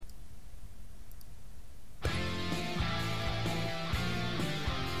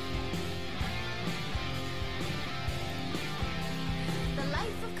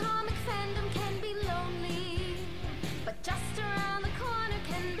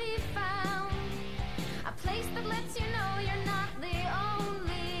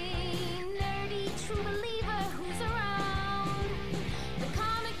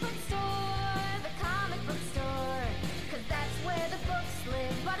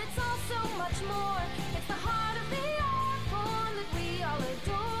more. It's the heart of the art form that we all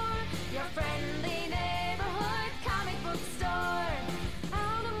adore. Your friendly neighborhood comic book store.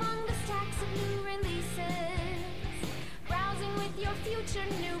 Out among the stacks of new releases, browsing with your future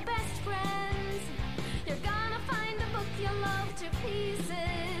new best friends. You're gonna find a book you'll love to pieces.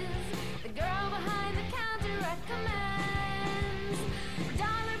 The girl behind the counter recommends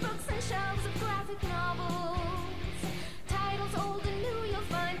dollar books and shelves of graphic novels. Titles old and new, you'll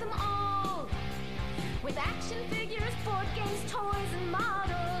find them all. With action figures, board games, toys, and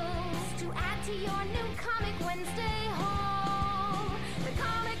models to add to your new Comic Wednesday haul. The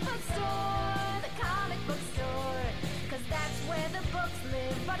comic book store, the comic book store. 'Cause that's where the books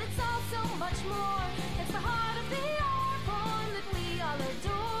live, but it's also much more. It's the heart of the art form that we all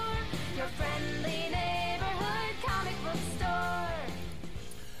adore. Your friendly neighborhood comic book store.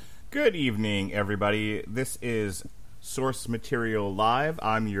 Good evening, everybody. This is Source Material Live.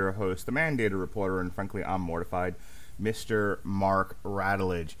 I'm your host, the mandated reporter, and frankly, I'm mortified, Mr. Mark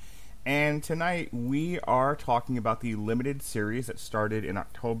Rattledge. And tonight, we are talking about the limited series that started in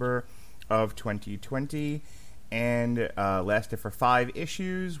October of 2020 and lasted for 5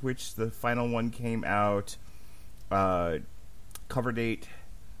 issues, which the final one came out, cover date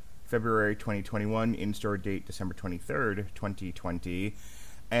February 2021, in-store date December 23rd, 2020,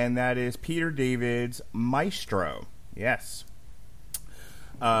 and that is Peter David's Maestro. Yes.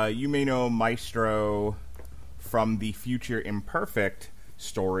 You may know Maestro from the Future Imperfect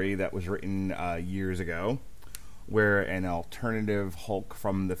story that was written years ago, where an alternative Hulk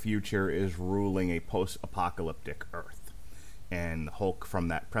from the future is ruling a post-apocalyptic Earth. And Hulk from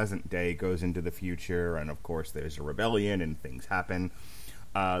that present day goes into the future, and of course there's a rebellion and things happen.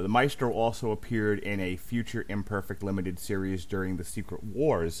 The Maestro also appeared in a Future Imperfect limited series during the Secret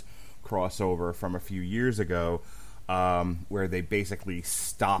Wars crossover from a few years ago, where they basically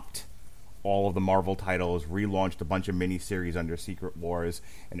stopped all of the Marvel titles, relaunched a bunch of miniseries under Secret Wars,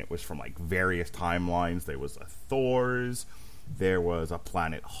 and it was from like various timelines. There was a Thor's, there was a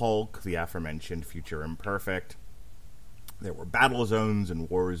Planet Hulk, the aforementioned Future Imperfect. There were battle zones and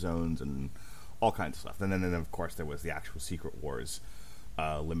war zones and all kinds of stuff. And then of course, there was the actual Secret Wars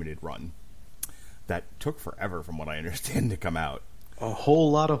limited run that took forever, from what I understand, to come out. A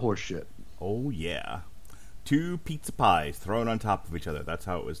whole lot of horseshit. Oh, yeah. 2 pizza pies thrown on top of each other. That's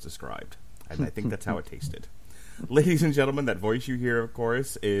how it was described. And I think that's how it tasted. Ladies and gentlemen, that voice you hear, of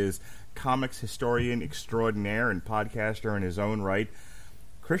course, is comics historian extraordinaire and podcaster in his own right,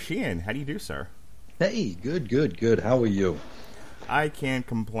 Chris Sheehan. How do you do, sir? Hey, good. How are you? I can't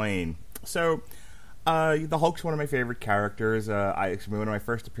complain. So, the Hulk's one of my favorite characters. One of my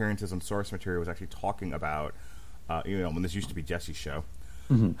first appearances on Source Material was actually talking about, when this used to be Jesse's show,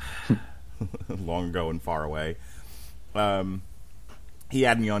 long ago and far away. He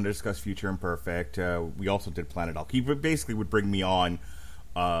had me on to discuss Future Imperfect. We also did Planet Hulk. He basically would bring me on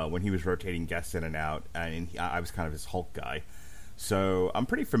when he was rotating guests in and out, and I was kind of his Hulk guy. So I'm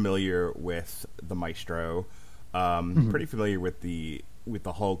pretty familiar with the Maestro. Pretty familiar with the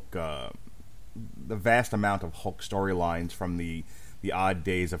Hulk. The vast amount of Hulk storylines, from the odd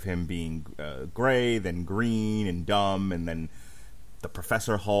days of him being gray, then green and dumb, and then the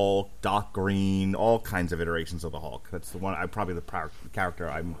Professor Hulk, Doc Green, all kinds of iterations of the Hulk. That's the one, probably the character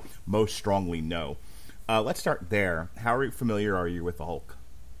I most strongly know. Let's start there. How familiar are you with the Hulk?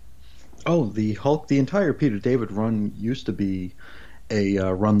 Oh, the Hulk, the entire Peter David run used to be a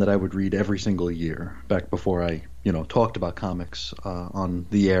run that I would read every single year, back before I, talked about comics on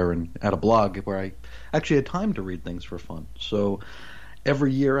the air and at a blog where I actually had time to read things for fun. So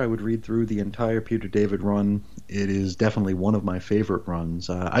every year I would read through the entire Peter David run. It is definitely one of my favorite runs.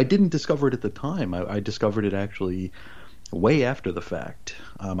 I didn't discover it at the time. I discovered it actually way after the fact.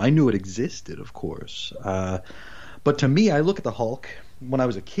 I knew it existed, of course. But to me, I look at the Hulk when I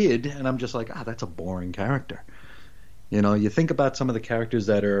was a kid, and I'm just like, that's a boring character. You think about some of the characters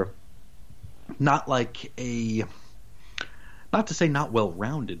that are not like not to say not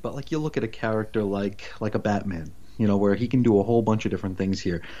well-rounded, but like you look at a character like a Batman, where he can do a whole bunch of different things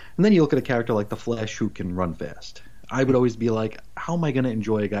here. And then you look at a character like the Flash who can run fast. I would always be like, how am I going to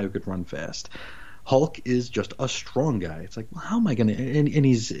enjoy a guy who could run fast? Hulk is just a strong guy. It's like, well, how am I going to... And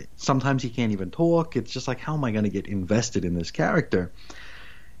he's... Sometimes he can't even talk. It's just like, how am I going to get invested in this character?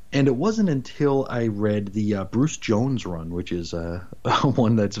 And it wasn't until I read the Bruce Jones run, which is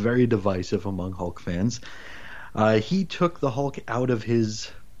one that's very divisive among Hulk fans. He took the Hulk out of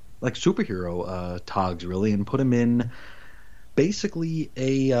his superhero togs, really, and put him in basically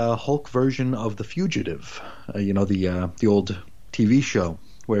a Hulk version of The Fugitive, the old TV show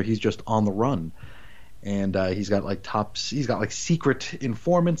where he's just on the run. and he's got like secret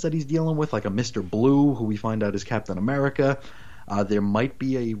informants that he's dealing with, like a Mr. Blue, who we find out is Captain America. There might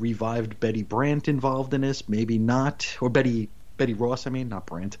be a revived Betty Brant involved in this, maybe not, or Betty Ross, I mean, not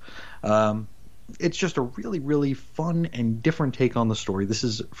Brant. It's just a really, really fun and different take on the story. This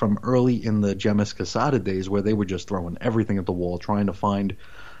is from early in the Gemis Casada days, where they were just throwing everything at the wall, trying to find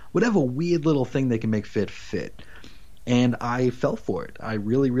whatever weird little thing they can make fit. And I fell for it. I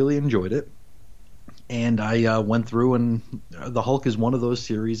really, really enjoyed it. And I went through, and the Hulk is one of those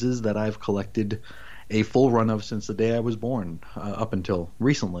series that I've collected a full run of since the day I was born, up until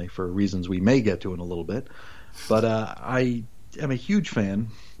recently, for reasons we may get to in a little bit. But I am a huge fan.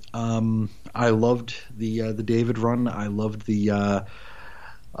 I loved the David run. I loved the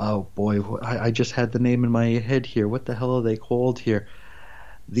oh boy, I just had the name in my head here. What the hell are they called here?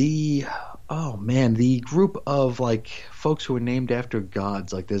 The group of like folks who are named after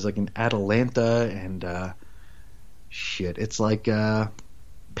gods. Like there's like an Atalanta and it's like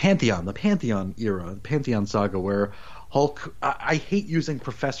Pantheon, the Pantheon era, the Pantheon saga, where Hulk. I hate using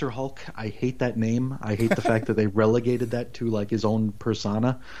Professor Hulk. I hate that name. I hate the fact that they relegated that to like his own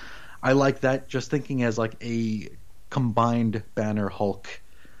persona. I like that just thinking as like a combined Banner Hulk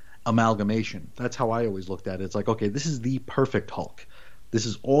amalgamation. That's how I always looked at it. It's like, okay, this is the perfect Hulk. This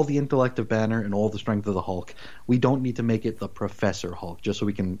is all the intellect of Banner and all the strength of the Hulk. We don't need to make it the Professor Hulk just so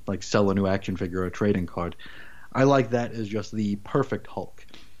we can like sell a new action figure or a trading card. I like that as just the perfect Hulk.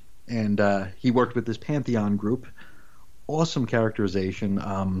 And he worked with this Pantheon group. Awesome characterization.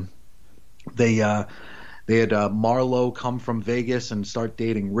 They had Marlo come from Vegas and start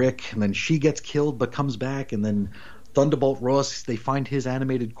dating Rick, and then she gets killed but comes back, and then Thunderbolt Ross, they find his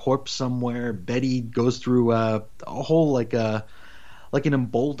animated corpse somewhere. Betty goes through a whole like an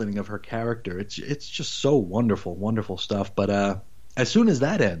emboldening of her character. It's just so wonderful stuff. But as soon as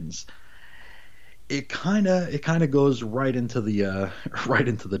that ends, it kind of goes right into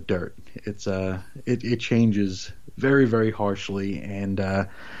the dirt. It changes very, very harshly, and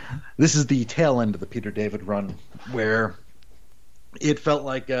this is the tail end of the Peter David run, where it felt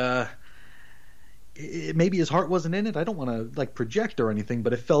like maybe his heart wasn't in it. I don't want to like project or anything,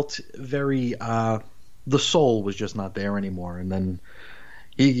 but it felt very the soul was just not there anymore. And then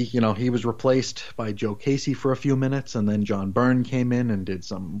he was replaced by Joe Casey for a few minutes, and then John Byrne came in and did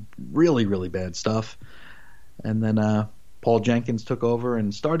some really, really bad stuff. And then Paul Jenkins took over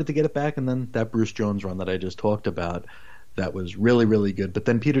and started to get it back, and then that Bruce Jones run that I just talked about, that was really, really good. But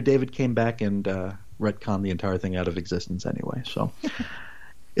then Peter David came back and retconned the entire thing out of existence anyway. So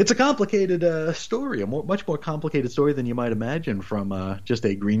it's a complicated story, much more complicated story than you might imagine from just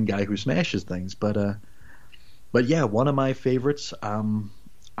a green guy who smashes things. But yeah, one of my favorites.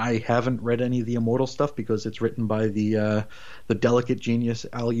 I haven't read any of the Immortal stuff because it's written by the delicate genius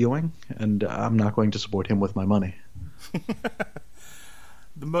Al Ewing, and I'm not going to support him with my money.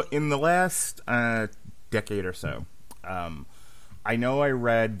 In the last decade or so, I know I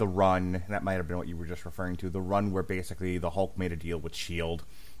read the run, that might have been what you were just referring to, the run where basically the Hulk made a deal with S.H.I.E.L.D.,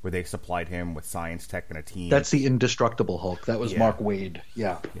 where they supplied him with science, tech, and a team. That's the Indestructible Hulk. That was Mark Waid.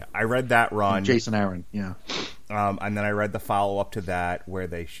 Yeah. I read that run. And Jason Aaron, yeah. And then I read the follow-up to that where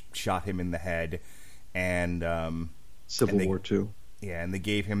they shot him in the head. And Civil War II. Yeah, and they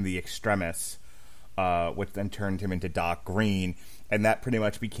gave him the Extremis, which then turned him into Doc Green. And that pretty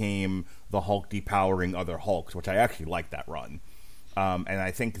much became the Hulk depowering other Hulks, which I actually liked that run. And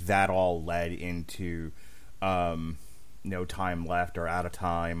I think that all led into No Time Left or Out of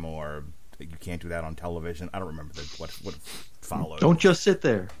Time, or You Can't Do That on Television. I don't remember what followed. Don't just sit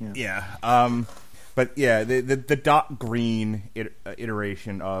there. Yeah. But yeah, the Doc Green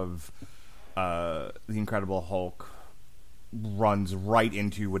iteration of the Incredible Hulk runs right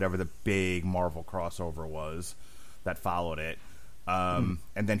into whatever the big Marvel crossover was that followed it. And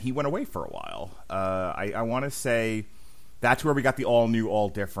then he went away for a while. I want to say that's where we got the all new, all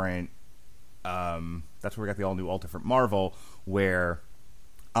different. That's where we got the all new, all different Marvel, where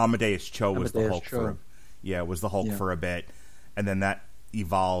Amadeus Cho was the Hulk for a bit, and then that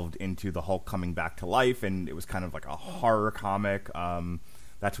evolved into the Hulk coming back to life, and it was kind of like a horror comic.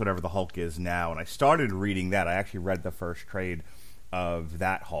 That's whatever the Hulk is now. And I started reading that. I actually read the first trade of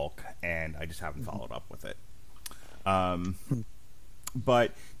that Hulk, and I just haven't followed up with it.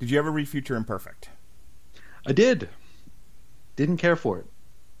 But did you ever read Future Imperfect? I did. Didn't care for it.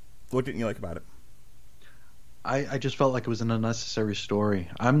 What didn't you like about it? I just felt like it was an unnecessary story.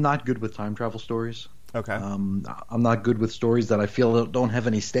 I'm not good with time travel stories. Okay. I'm not good with stories that I feel don't have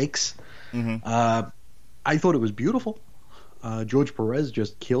any stakes. Mm-hmm. I thought it was beautiful. George Perez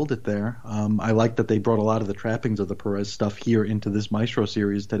just killed it there. I like that they brought a lot of the trappings of the Perez stuff here into this Maestro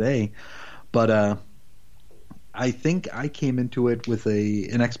series today. But I think I came into it with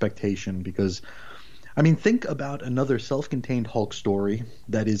an expectation because, I mean, think about another self-contained Hulk story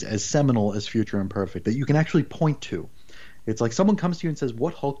that is as seminal as Future Imperfect that you can actually point to. It's like someone comes to you and says,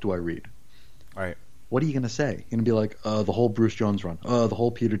 "What Hulk do I read?" Right. What are you going to say? You're going to be like, the whole Bruce Jones run, the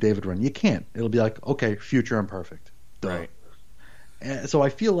whole Peter David run. You can't. It'll be like, okay, Future Imperfect. Duh. Right. So I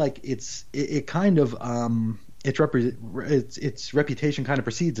feel like it kind of its reputation kind of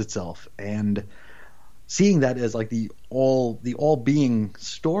precedes itself, and seeing that as like the all being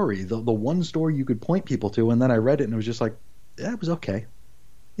story, the one story you could point people to, and then I read it and it was just like, yeah, it was okay.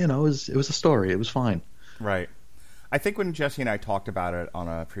 It was a story. It was fine. Right. I think when Jesse and I talked about it on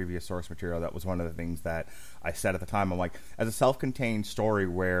a previous source material, that was one of the things that I said at the time. I'm like, as a self-contained story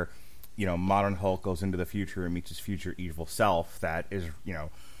where, modern Hulk goes into the future and meets his future evil self that is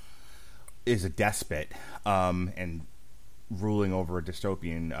a despot and ruling over a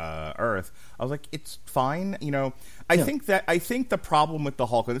dystopian Earth. I was like, it's fine. I think the problem with the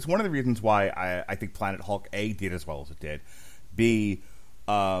Hulk, and it's one of the reasons why I think Planet Hulk A did as well as it did. B,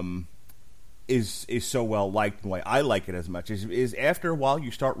 is so well liked, and why I like it as much is after a while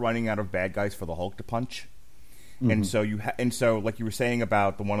you start running out of bad guys for the Hulk to punch, and so so like you were saying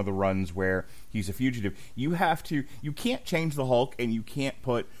about one of the runs where he's a fugitive, you can't change the Hulk, and you can't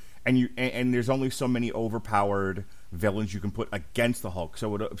put and there's only so many overpowered villains you can put against the Hulk,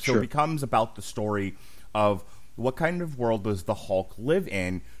 so it becomes about the story of what kind of world does the Hulk live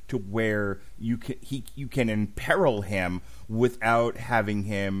in to where you can imperil him without having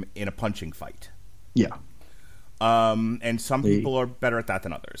him in a punching fight. Yeah. And some people are better at that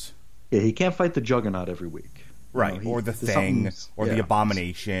than others. Yeah, he can't fight the Juggernaut every week. Right, or the Thing, or the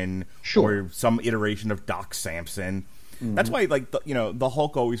Abomination, or some iteration of Doc Samson. Mm-hmm. That's why, like, the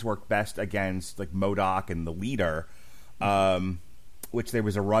Hulk always worked best against, like, MODOK and the Leader, which there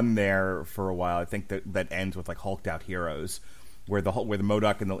was a run there for a while. I think that ends with, like, Hulked Out Heroes, where the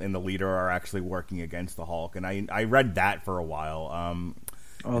MODOK and the Leader are actually working against the Hulk, and I read that for a while.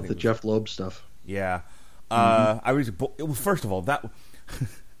 The Jeff Loeb stuff. Yeah, first of all, that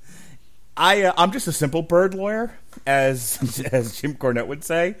I'm just a simple bird lawyer, as Jim Cornette would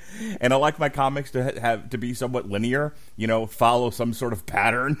say, and I like my comics to be somewhat linear. Follow some sort of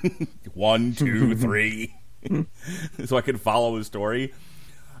pattern, 1, 2, 3, so I can follow the story.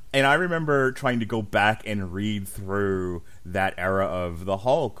 And I remember trying to go back and read through that era of the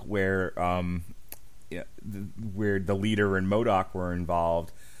Hulk, where the Leader and MODOK were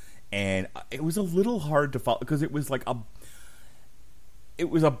involved, and it was a little hard to follow because it was like a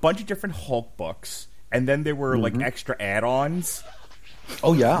bunch of different Hulk books, and then there were like extra add-ons.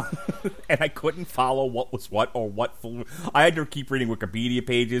 Oh yeah, and I couldn't follow what was what or what. I had to keep reading Wikipedia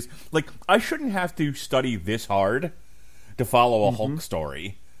pages. Like, I shouldn't have to study this hard to follow a Hulk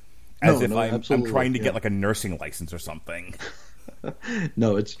story. I'm trying to get like a nursing license or something.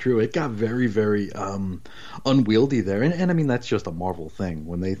 No, it's true. It got very, very unwieldy there. And I mean, that's just a Marvel thing.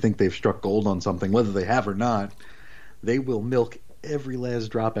 When they think they've struck gold on something, whether they have or not, they will milk every last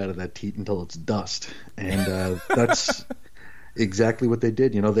drop out of that teat until it's dust. And that's exactly what they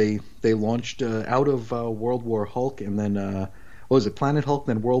did. They launched out of World War Hulk, and then, what was it, Planet Hulk,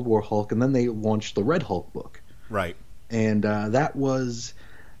 then World War Hulk, and then they launched the Red Hulk book. Right. And that was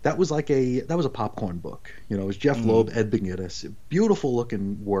a popcorn book. It was Jeff Loeb, Ed McGuinness, beautiful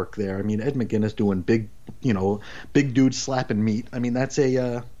looking work there. I mean, Ed McGuinness doing big dudes slapping meat. I mean, that's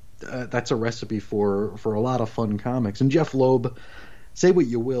a recipe for a lot of fun comics. And Jeff Loeb, say what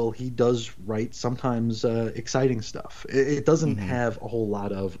you will, he does write sometimes exciting stuff. It doesn't have a whole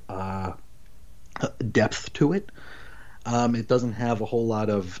lot of depth to it. It doesn't have a whole lot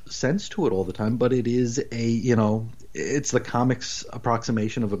of sense to it all the time, but it is it's the comics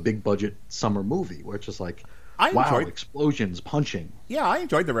approximation of a big budget summer movie where it's just like, explosions, punching. Yeah, I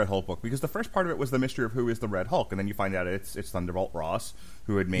enjoyed the Red Hulk book because the first part of it was the mystery of who is the Red Hulk, and then you find out it's Thunderbolt Ross,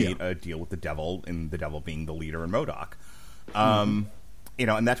 who had made a deal with the devil, and the devil being the Leader and MODOK. And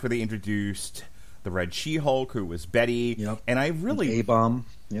that's where they introduced the Red She-Hulk, who was Betty. Yep. And I really A-bomb.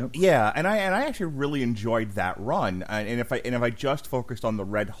 Yep. Yeah, and I actually really enjoyed that run. And if I just focused on the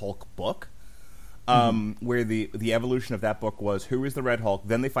Red Hulk book, where the evolution of that book was who is the Red Hulk,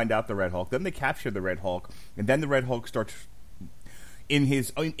 then they find out the Red Hulk, then they capture the Red Hulk, and then the Red Hulk starts in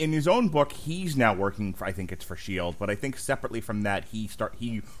his own book. He's now working for, I think it's for S.H.I.E.L.D., but I think separately from that he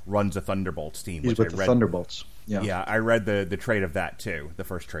runs a Thunderbolts team. He's with the Thunderbolts. Yeah, I read the trade of that too, the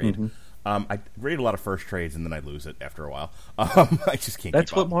first trade. I read a lot of first trades and then I lose it after a while. I just can't.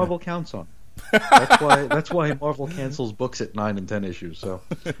 That's keep what up. Marvel counts on. That's why Marvel cancels books at 9 and 10 issues. So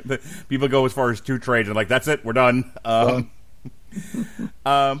people go as far as 2 trades and like, that's it, we're done.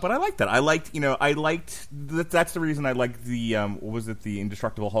 But I liked that. That's the reason I liked the what was it, the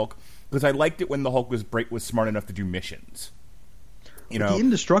Indestructible Hulk, because I liked it when the Hulk was smart enough to do missions. The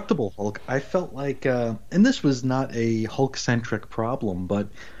Indestructible Hulk, I felt like, and this was not a Hulk-centric problem, but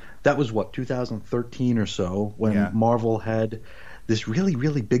that was 2013 or so, when Marvel had this really,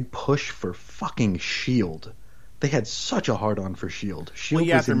 really big push for fucking S.H.I.E.L.D. They had such a hard-on for S.H.I.E.L.D. Well,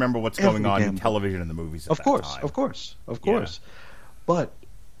 you have to remember what's going on in television and the movies at that time. Of course. But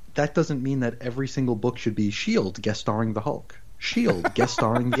that doesn't mean that every single book should be S.H.I.E.L.D. guest starring the Hulk. S.H.I.E.L.D. guest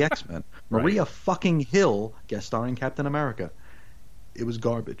starring the X-Men. Maria fucking Hill guest starring Captain America. It was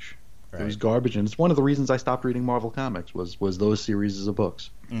garbage. Right. It was garbage, and it's one of the reasons I stopped reading Marvel Comics was those series of books.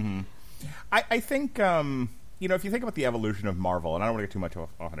 Mm-hmm. I think, if you think about the evolution of Marvel, and I don't want to get too much off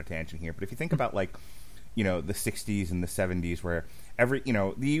on a tangent here, but if you think about, like, the 60s and the 70s, where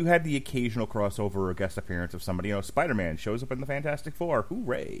you had the occasional crossover or guest appearance of somebody. Spider-Man shows up in the Fantastic Four.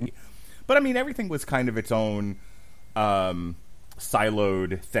 Hooray. But, I mean, everything was kind of its own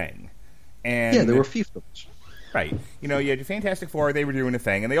siloed thing. And yeah, there were fiefdoms. Right. You had your Fantastic Four, they were doing a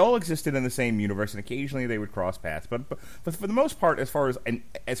thing, and they all existed in the same universe, and occasionally they would cross paths. But for the most part, as far as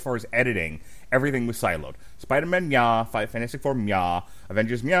editing, everything was siloed. Spider-Man, yeah. Fantastic Four, yeah.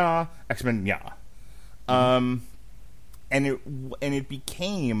 Avengers, yeah. X-Men, yeah. And it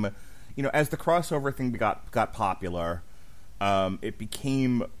became, as the crossover thing got popular, it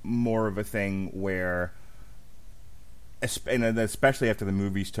became more of a thing where, and especially after the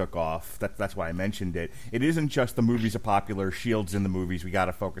movies took off, that's why I mentioned it. It isn't just the movies are popular, S.H.I.E.L.D.'s in the movies, we got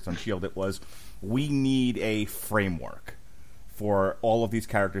to focus on S.H.I.E.L.D. It was, we need a framework for all of these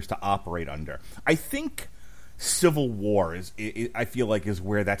characters to operate under. I think Civil War I feel like is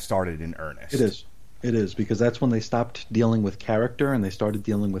where that started in earnest. It is, because that's when they stopped dealing with character and they started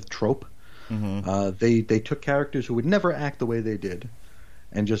dealing with trope. Mm-hmm. They took characters who would never act the way they did,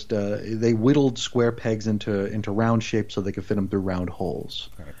 and just they whittled square pegs into round shapes so they could fit them through round holes.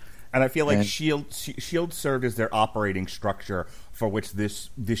 Right. And I feel like S.H.I.E.L.D. served as their operating structure for which this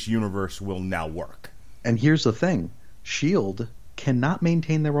universe will now work. And here's the thing. S.H.I.E.L.D. cannot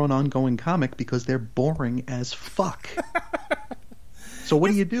maintain their own ongoing comic because they're boring as fuck. So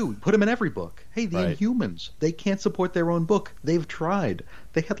what do? Put them in every book. Hey, the Inhumans, they can't support their own book. They've tried.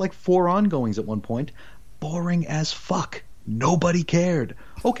 They had like 4 ongoings at one point. Boring as fuck. Nobody cared.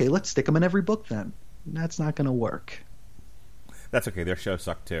 Okay, let's stick them in every book then. That's not going to work. That's okay. Their show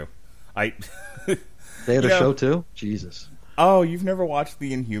sucked too. They had a show too? Jesus. Oh, you've never watched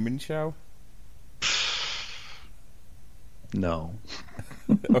the Inhuman show? No.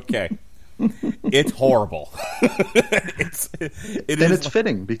 Okay. It's horrible. It's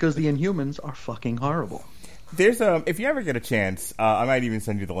fitting because the Inhumans are fucking horrible. There's if you ever get a chance, I might even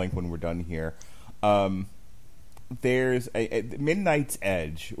send you the link when we're done here. There's a Midnight's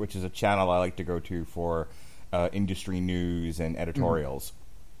Edge, which is a channel I like to go to for industry news and editorials.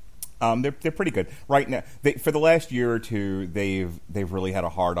 Mm-hmm. They're pretty good right now. For the last year or two, they've really had a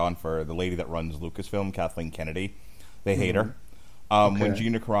hard on for the lady that runs Lucasfilm, Kathleen Kennedy. They hate her. When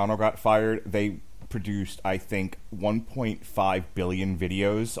Gina Carano got fired, they produced, I think, 1.5 billion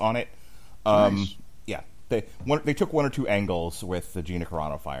videos on it. Nice. Yeah, they took 1 or 2 angles with the Gina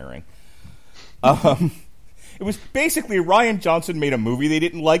Carano firing. It was basically Rian Johnson made a movie they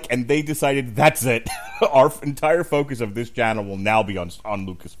didn't like, and they decided that's it. Our entire focus of this channel will now be on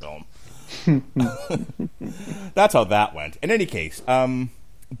Lucasfilm. That's how that went. In any case,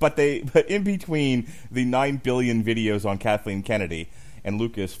 but in between the 9 billion videos on Kathleen Kennedy and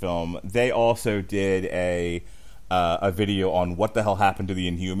Lucasfilm, they also did a video on what the hell happened to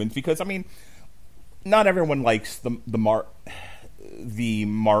the Inhumans, because I mean, not everyone likes the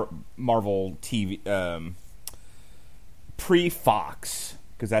Marvel TV pre-Fox,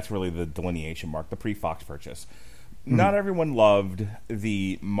 because that's really the delineation mark, the pre-Fox purchase. Mm-hmm. Not everyone loved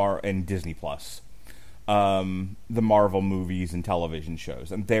and Disney Plus, the Marvel movies and television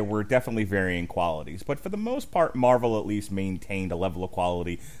shows, and there were definitely varying qualities. But for the most part, Marvel at least maintained a level of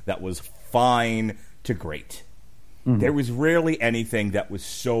quality that was fine to great. Mm-hmm. There was rarely anything that was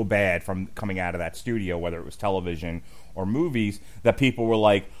so bad from coming out of that studio, whether it was television or movies, that people were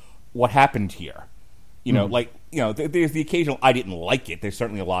like, what happened here? There's the occasional, I didn't like it. There's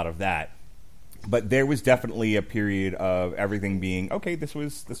certainly a lot of that. But there was definitely a period of everything being, okay, this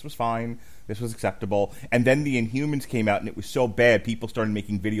was fine, this was acceptable. And then the Inhumans came out, and it was so bad, people started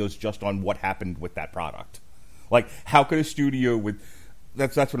making videos just on what happened with that product. Like, how could a studio with...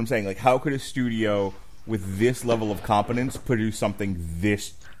 That's what I'm saying. Like, how could a studio with this level of competence produce something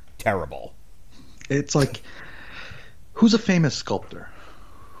this terrible? It's like, who's a famous sculptor?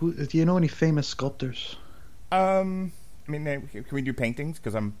 Do you know any famous sculptors? I mean, mean, can we do paintings?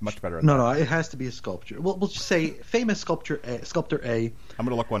 Because I'm much better at No, that. no, it has to be a sculpture. Well, we'll just say famous sculptor A I'm going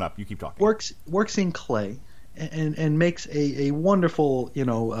to look one up. You keep talking. works in clay and makes a wonderful,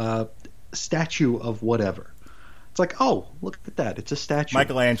 statue of whatever. It's like, oh, look at that. It's a statue.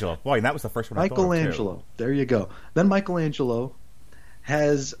 Michelangelo. Boy, and that was the first one I thought of, too. Michelangelo. There you go. Then Michelangelo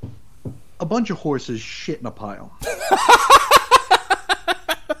has a bunch of horses shit in a pile.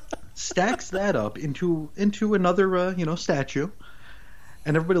 Stacks that up into another statue,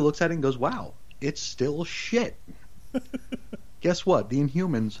 and everybody looks at it and goes, "Wow, it's still shit." Guess what? The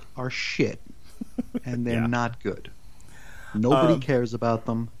Inhumans are shit, and they're not good. Nobody cares about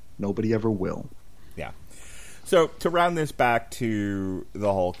them. Nobody ever will. Yeah. So to round this back to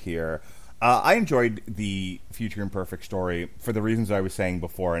the Hulk here, I enjoyed the Future Imperfect story for the reasons I was saying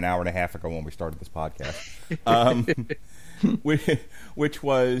before an hour and a half ago when we started this podcast. Which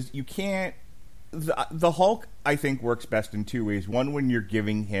was, you can't... The Hulk, I think, works best in two ways. One, when you're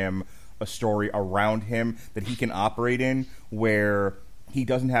giving him a story around him that he can operate in, where he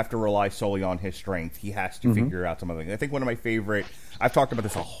doesn't have to rely solely on his strength. He has to figure out some other things. I think one of my favorite... I've talked about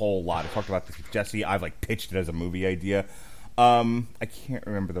this a whole lot. I've talked about this with Jesse. I've pitched it as a movie idea. I can't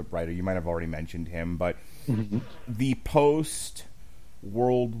remember the writer. You might have already mentioned him, but the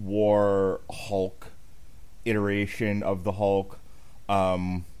post-World War Hulk iteration of the Hulk,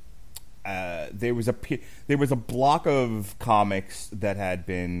 there was a block of comics that had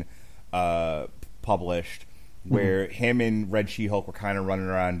been published where him and Red She-Hulk were kind of running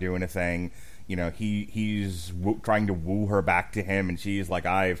around doing a thing. He's trying to woo her back to him, and she's like,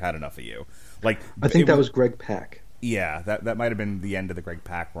 "I've had enough of you." I think that was Greg Pak. Yeah, that might have been the end of the Greg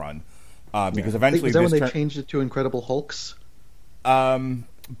Pak run, because eventually was that when they changed it to Incredible Hulks?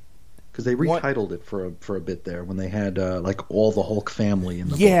 Because they retitled it for a bit there when they had all the Hulk family in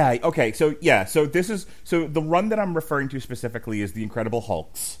the book. Okay, so the run that I'm referring to specifically is the Incredible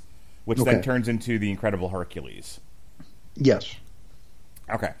Hulks, which then turns into the Incredible Hercules. Yes.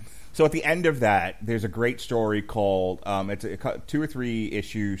 Okay, so at the end of that, there's a great story called it's a 2 or 3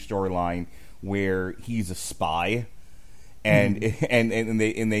 issue storyline where he's a spy, and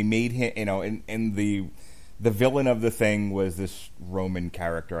they made him, and the villain of the thing was this Roman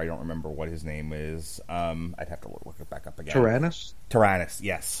character. I don't remember what his name is. I'd have to look it back up again. Tyrannus,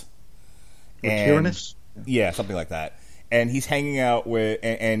 yes. Tyrannus? Yeah, something like that. And he's hanging out with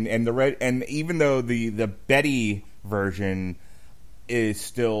and the red, and even though the Betty version is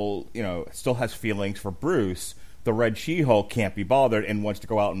still has feelings for Bruce, the Red She-Hulk can't be bothered and wants to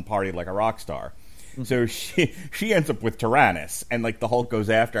go out and party like a rock star. So she ends up with Tyrannus, and the Hulk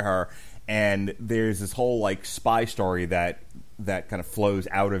goes after her. And there's this whole spy story that kind of flows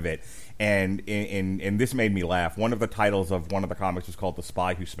out of it, and this made me laugh. One of the titles of one of the comics was called "The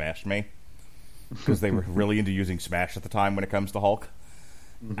Spy Who Smashed Me," because they were really into using Smash at the time when it comes to Hulk.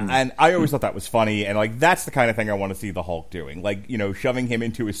 And I always thought that was funny, and that's the kind of thing I want to see the Hulk doing, shoving him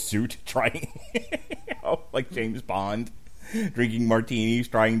into his suit, trying, like James Bond, drinking martinis,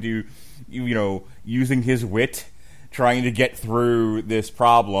 trying to, using his wit, trying to get through this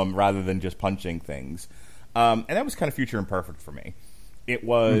problem rather than just punching things. And that was kind of Future Imperfect for me. It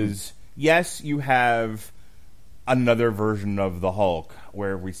was, yes, you have another version of the Hulk.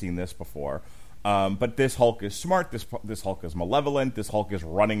 Where have we seen this before? But this Hulk is smart. This Hulk is malevolent. This Hulk is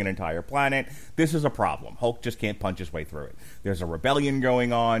running an entire planet. This is a problem. Hulk just can't punch his way through it. There's a rebellion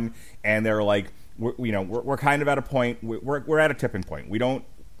going on, and they're we're kind of at a point. We're at a tipping point. We don't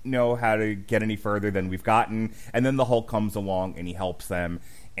know how to get any further than we've gotten, and then the Hulk comes along and he helps them,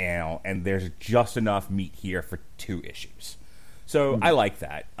 and there's just enough meat here for 2 issues. So I like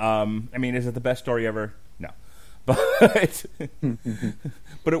that. Is it the best story ever? No, but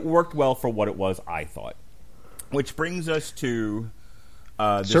but it worked well for what it was, I thought. Which brings us to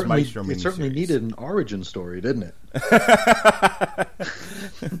this Maestro miniseries. It certainly needed an origin story, didn't it?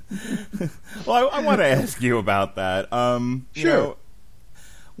 Well, I want to ask you about that. Sure.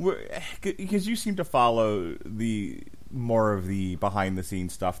 Because you seem to follow more of the behind the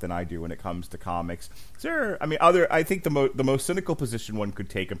scenes stuff than I do when it comes to comics. I think the most cynical position one could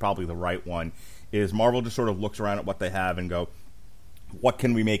take, and probably the right one, is Marvel just sort of looks around at what they have and go, what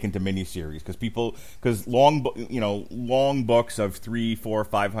can we make into miniseries? Because long books of 300, 400,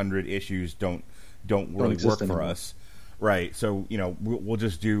 500 issues don't really work for us. Right, so we'll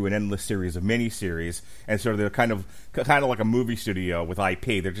just do an endless series of miniseries, and so they're kind of like a movie studio with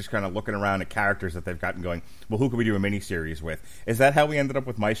IP. They're just kind of looking around at characters that they've gotten, going, well, who can we do a miniseries with? Is that how we ended up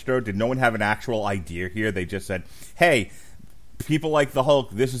with Maestro? Did no one have an actual idea here? They just said, hey, people like the Hulk.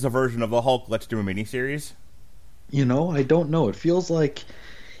 This is a version of the Hulk. Let's do a miniseries. I don't know. It feels like,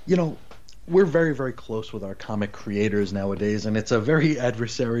 we're very, very close with our comic creators nowadays, and it's a very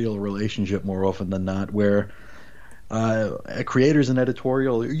adversarial relationship more often than not, where creators and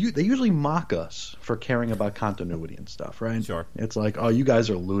editorial, they usually mock us for caring about continuity and stuff, right? Sure. It's like, oh, you guys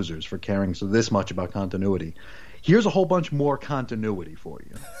are losers for caring so this much about continuity. Here's a whole bunch more continuity for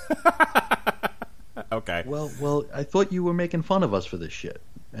you. Okay. Well, I thought you were making fun of us for this shit,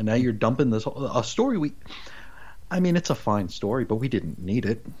 and now you're dumping this a story. I mean, it's a fine story, but we didn't need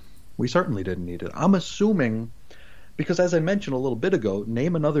it. We certainly didn't need it. I'm assuming, because as I mentioned a little bit ago,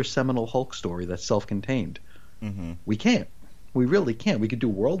 name another seminal Hulk story that's self-contained. Mm-hmm. We can't. We really can't. We could do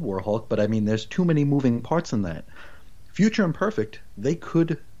World War Hulk, but I mean, there's too many moving parts in that. Future Imperfect, they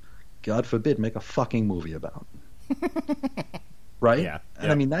could, God forbid, make a fucking movie about. Right? Yeah.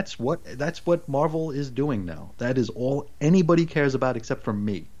 And I mean, that's what Marvel is doing now. That is all anybody cares about except for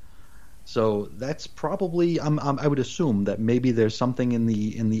me. So that's probably I would assume that maybe there's something in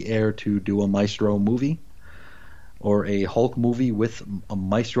the air to do a Maestro movie or a Hulk movie with a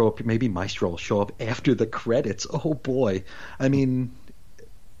Maestro. Maybe Maestro will show up after the credits. Oh boy. I mean,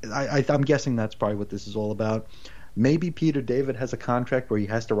 I'm guessing that's probably what this is all about. Maybe Peter David has a contract where he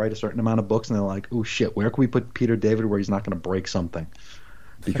has to write a certain amount of books, and they're like, "Oh shit, where can we put Peter David where he's not going to break something?"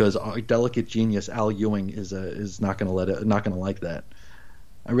 Because our delicate genius Al Ewing is not going to like that.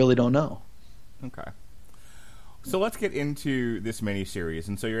 I really don't know. Okay. So let's get into this miniseries.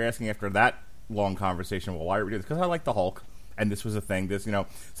 And so you're asking after that long conversation, well, why are we doing this? Because I like the Hulk, and this was a thing. This,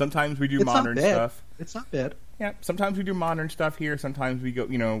 sometimes we do modern stuff. It's not bad. Yeah, sometimes we do modern stuff here. Sometimes we go,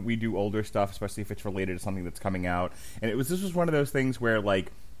 we do older stuff, especially if it's related to something that's coming out. And this was one of those things where,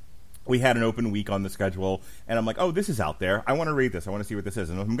 like, we had an open week on the schedule, and I'm like, oh, this is out there. I want to read this. I want to see what this is.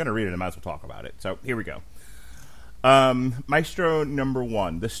 And if I'm going to read it, I might as well talk about it. So here we go. Maestro number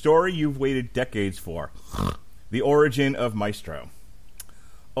 1. The story you've waited decades for. The origin of Maestro.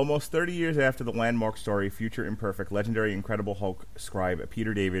 Almost 30 years after the landmark story, Future Imperfect, legendary Incredible Hulk scribe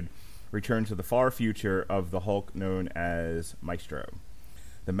Peter David returns to the far future of the Hulk known as Maestro,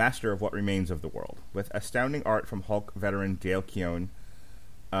 the master of what remains of the world. With astounding art from Hulk veteran Dale Keown,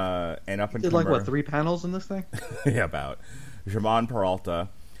 and up-and-comer... Did, like, 3 panels in this thing? Yeah, about. Germán Peralta,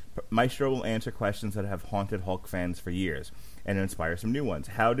 Maestro will answer questions that have haunted Hulk fans for years, and inspire some new ones.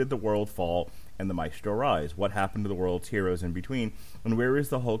 How did the world fall and the Maestro rise? What happened to the world's heroes in between? And where is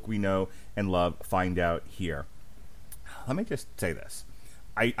the Hulk we know and love? Find out here. Let me just say this.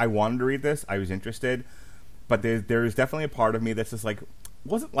 I wanted to read this. I was interested. But there's definitely a part of me that's just like,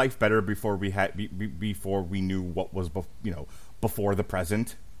 wasn't life better before we before we knew what was before the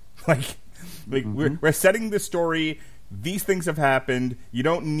present? Like we're setting the story. These things have happened. You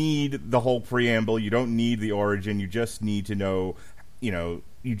don't need the whole preamble. You don't need the origin. You just need to know,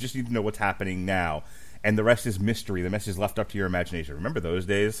 you just need to know what's happening now. And the rest is mystery. The rest is left up to your imagination. Remember those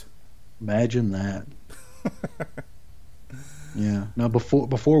days? Imagine that. Yeah. Now,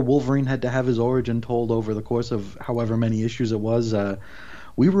 before Wolverine had to have his origin told over the course of however many issues it was,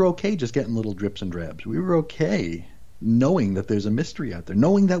 we were okay just getting little drips and drabs. We were okay knowing that there's a mystery out there,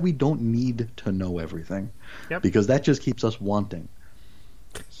 knowing that we don't need to know everything, because that just keeps us wanting.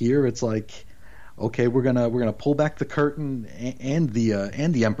 Here, it's like, okay, we're gonna pull back the curtain, and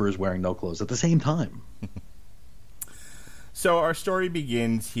the Emperor's wearing no clothes at the same time. So our story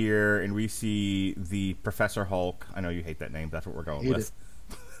begins here, and we see the Professor Hulk. I know you hate that name, but that's what we're going with.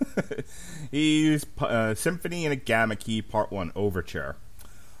 He's Symphony in a Gamma Key, Part 1, Overture.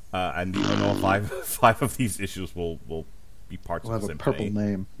 And all five of these issues will be parts of the Symphony. We'll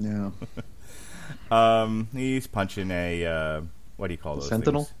have a purple name, yeah. He's punching a, what do you call those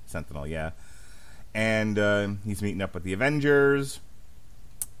Sentinel? things? Sentinel, yeah. And he's meeting up with the Avengers.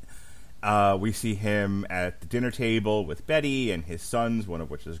 We see him at the dinner table with Betty and his sons, one of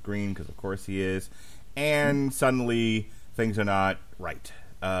which is green, because of course he is. And suddenly, things are not right.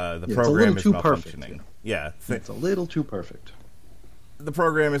 The program is malfunctioning. Perfect, yeah. It's a little too perfect. The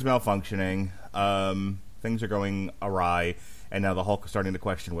program is malfunctioning. Things are going awry. And now the Hulk is starting to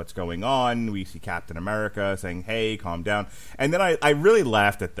question what's going on. We see Captain America saying, hey, calm down. And then I really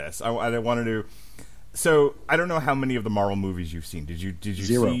laughed at this. I wanted to... So, I don't know how many of the Marvel movies you've seen. Did you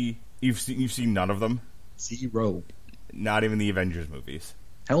Zero. see... You've seen none of them? Zero. Not even the Avengers movies?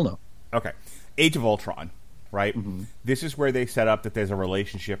 Hell no. Okay. Age of Ultron, right? Mm-hmm. This is where they set up that there's a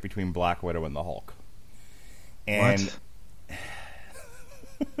relationship between Black Widow and the Hulk. And... What?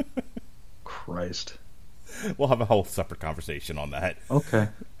 Christ. We'll have a whole separate conversation on that. Okay.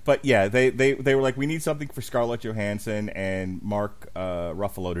 But yeah, they were like, we need something for Scarlett Johansson and Mark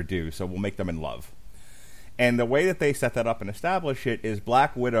Ruffalo to do, so we'll make them in love. And the way that they set that up and establish it is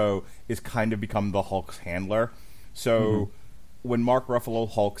Black Widow is kind of become the Hulk's handler. So when Mark Ruffalo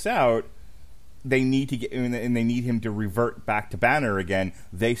hulks out, they need to get, and they need him to revert back to Banner again.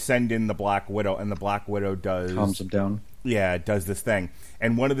 They send in the Black Widow, and the Black Widow calms him down. Yeah, does this thing.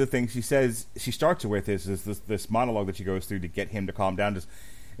 And one of the things she says, she starts with is this monologue that she goes through to get him to calm down.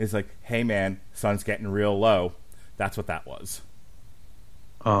 Is like, hey man, sun's getting real low. That's what that was.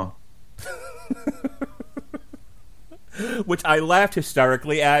 Oh. Which I laughed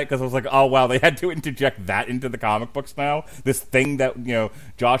hysterically at, because I was like, oh wow, they had to interject that into the comic books now. This thing that,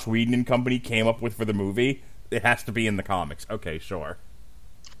 Josh Whedon and company came up with for the movie, it has to be in the comics. Okay, sure.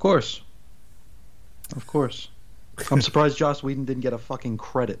 Of course. I'm surprised Joss Whedon didn't get a fucking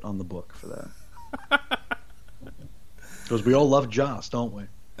credit on the book for that. Because we all love Joss, don't we?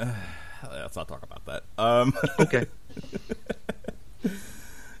 Let's not talk about that. Okay.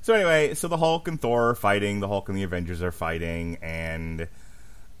 So anyway, the Hulk and Thor are fighting. The Hulk and the Avengers are fighting, and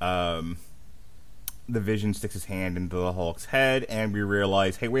the Vision sticks his hand into the Hulk's head, and we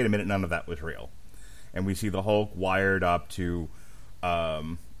realize, hey, wait a minute, none of that was real. And we see the Hulk wired up to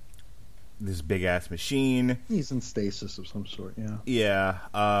this big-ass machine. He's in stasis of some sort, yeah. Yeah,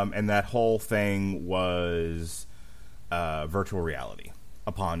 and that whole thing was virtual reality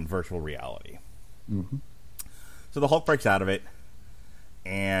upon virtual reality. Mm-hmm. So the Hulk breaks out of it,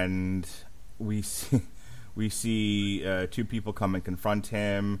 and we see two people come and confront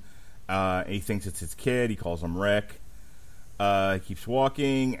him. He thinks it's his kid. He calls him Rick. He keeps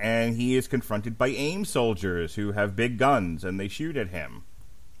walking, and he is confronted by AIM soldiers who have big guns, and they shoot at him.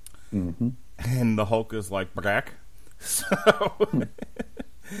 Mm-hmm. And the Hulk is like, brack. So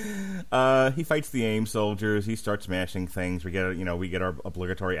he fights the AIM soldiers. He starts smashing things. We get our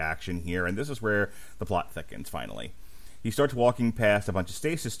obligatory action here, and this is where the plot thickens finally. He starts walking past a bunch of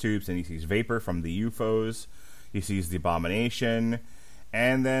stasis tubes, and he sees vapor from the UFOs. He sees the Abomination,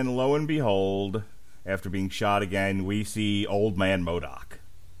 and then lo and behold, after being shot again, we see Old Man MODOK.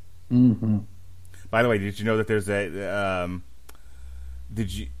 Mm-hmm. By the way, did you know that there's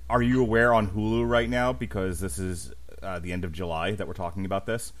are you aware on Hulu right now, because this is the end of July that we're talking about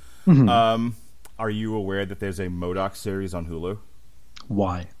this? Mm-hmm. Are you aware that there's a MODOK series on Hulu?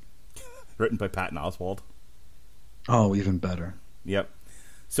 Why? Written by Patton Oswalt. Oh, even better. Yep.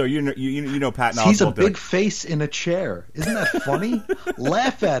 So you know Patton Oswalt. He's a big face in a chair. Isn't that funny?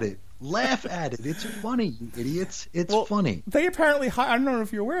 Laugh at it. It's funny, you idiots. It's funny. They apparently I don't know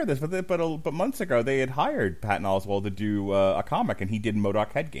if you're aware of this, but months ago they had hired Patton Oswalt to do a comic, and he did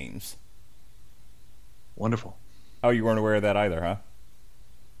MODOK Head Games. Wonderful. Oh, you weren't aware of that either,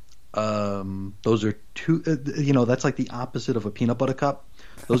 huh? Those are two. That's like the opposite of a peanut butter cup.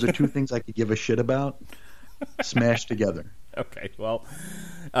 Those are two things I could give a shit about. Smashed together. Okay, well,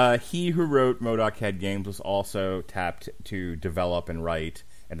 he who wrote MODOK Head Games was also tapped to develop and write,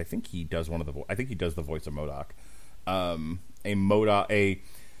 and I think he does the voice of MODOK. A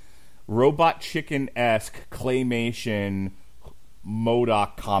Robot Chicken-esque claymation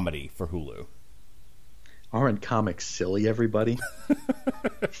MODOK comedy for Hulu. Aren't comics silly, everybody?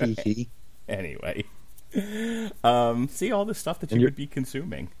 Hee hee. Anyway, see all this stuff that you would be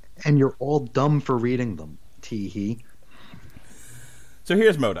consuming, and you're all dumb for reading them. Tee hee. So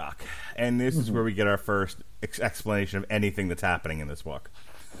here's MODOK, and this is where we get our first explanation of anything that's happening in this book.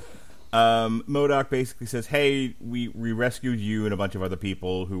 MODOK basically says, hey, we rescued you and a bunch of other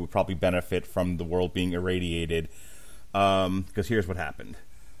people who would probably benefit from the world being irradiated, because here's what happened.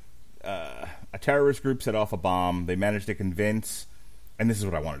 A terrorist group set off a bomb. They managed to convince, and this is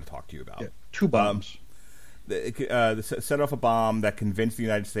what I wanted to talk to you about. Yeah, 2 bombs. They set off a bomb that convinced the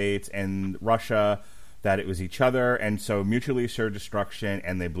United States and Russia that it was each other, and so mutually assured destruction,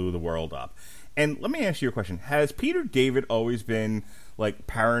 and they blew the world up. And let me ask you a question. Has Peter David always been, like,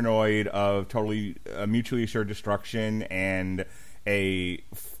 paranoid of totally mutually assured destruction and a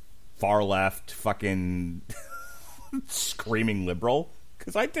far-left fucking screaming liberal?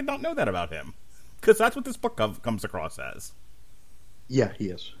 Because I did not know that about him. Because that's what this book comes across as. Yeah, he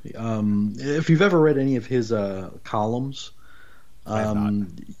is. If you've ever read any of his columns... I have not.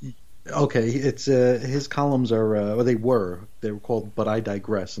 Okay, it's his columns are they were called "But I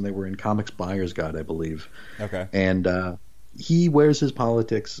Digress," and they were in Comics Buyer's Guide, I believe. Okay, and he wears his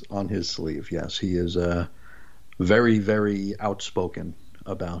politics on his sleeve. Yes, he is very, very outspoken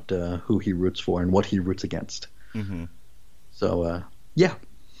about who he roots for and what he roots against. Mm-hmm. So, yeah.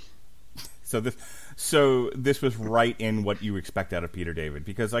 So this was right in what you expect out of Peter David,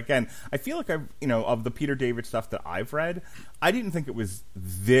 because again, I feel like of the Peter David stuff that I've read, I didn't think it was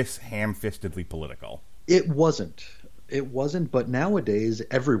this ham-fistedly political. It wasn't, but nowadays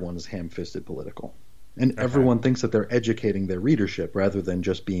everyone's ham-fisted political, and everyone thinks that they're educating their readership rather than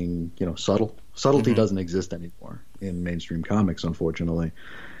just being, subtle. Subtlety doesn't exist anymore in mainstream comics, unfortunately,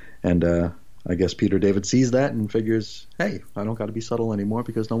 and I guess Peter David sees that and figures, hey, I don't got to be subtle anymore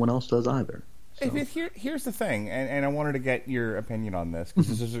because no one else does either. So. Here's the thing, and I wanted to get your opinion on this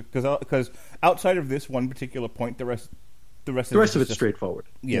because outside of this one particular point, the rest of it's straightforward.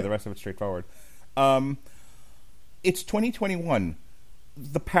 Yeah, the rest of it's straightforward. It's 2021.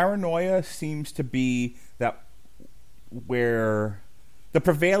 The paranoia seems to be that where the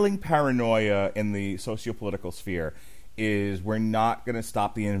prevailing paranoia in the sociopolitical sphere is we're not going to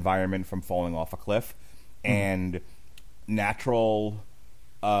stop the environment from falling off a cliff, and natural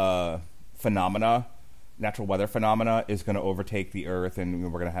weather phenomena is going to overtake the earth, and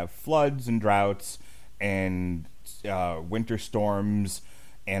we're going to have floods and droughts and winter storms,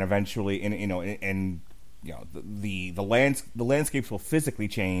 and eventually, the landscapes will physically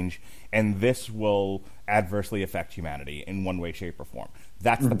change, and this will adversely affect humanity in one way, shape, or form.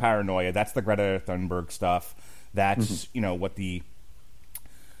 That's the paranoia. That's the Greta Thunberg stuff. That's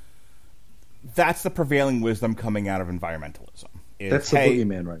that's the prevailing wisdom coming out of environmentalism. That's the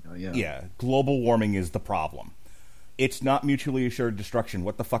boogeyman right now. Yeah. Global warming is the problem. It's not mutually assured destruction.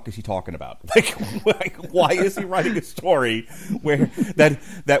 What the fuck is he talking about? Like why is he writing a story where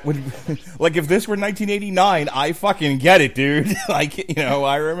that would, like, if this were 1989, I fucking get it, dude.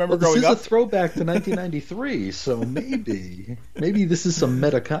 I remember growing up. This is a throwback to 1993, so maybe this is some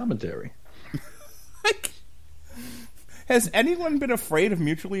meta commentary. Has anyone been afraid of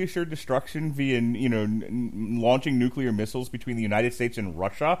mutually assured destruction via, launching nuclear missiles between the United States and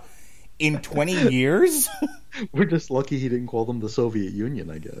Russia in 20 years? We're just lucky he didn't call them the Soviet Union,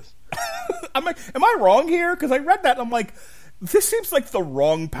 I guess. I'm like, am I wrong here? Because I read that and I'm like, this seems like the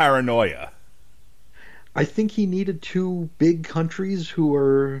wrong paranoia. I think he needed two big countries who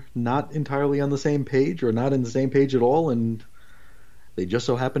are not entirely on the same page or not in the same page at all, and they just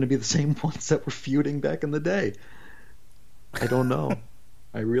so happen to be the same ones that were feuding back in the day. I don't know.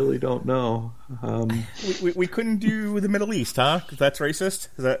 I really don't know. We couldn't do the Middle East, huh? Because that's racist.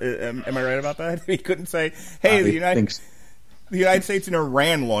 Is that, am I right about that? We couldn't say, hey, the United States and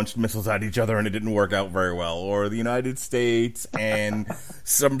Iran launched missiles at each other and it didn't work out very well. Or the United States and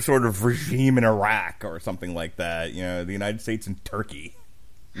some sort of regime in Iraq or something like that. The United States and Turkey.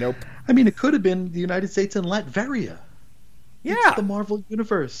 Nope. I mean, it could have been the United States and Latveria. Yeah. It's the Marvel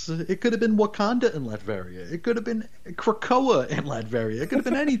Universe. It could have been Wakanda and Latveria. It could have been Krakoa and Latveria. It could have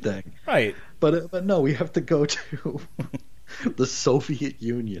been anything. Right. But no, we have to go to the Soviet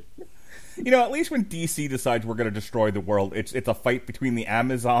Union. At least when DC decides we're going to destroy the world, it's a fight between the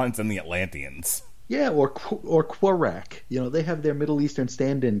Amazons and the Atlanteans. Yeah, or Kwarak. They have their Middle Eastern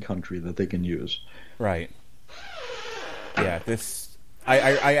stand-in country that they can use. Right. Yeah,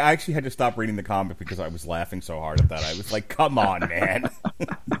 I actually had to stop reading the comic because I was laughing so hard at that. I was like, come on, man.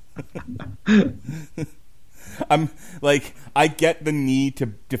 I'm like, I get the need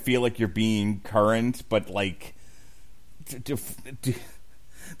to feel like you're being current, but like,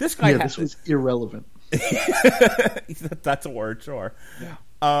 this guy. Yeah, this was irrelevant. That's a word, sure. Yeah.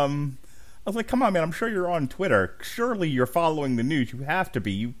 I was like, come on, man, I'm sure you're on Twitter. Surely you're following the news. You have to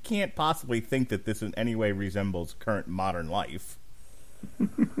be. You can't possibly think that this in any way resembles current modern life.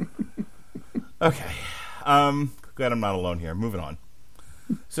 Okay. Glad I'm not alone here. Moving on.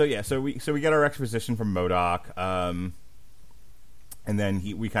 So we get our exposition from MODOK, and then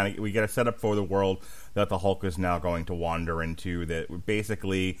we get a setup for the world that the Hulk is now going to wander into. That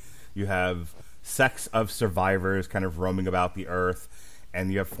basically you have sects of survivors kind of roaming about the Earth,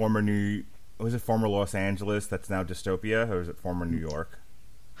 and you have former Los Angeles that's now dystopia, or is it former New York?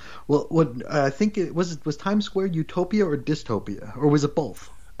 Well, I think it was Times Square utopia or dystopia, or was it both?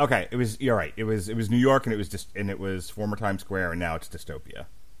 Okay, you're right. It was New York, and it was former Times Square, and now it's dystopia.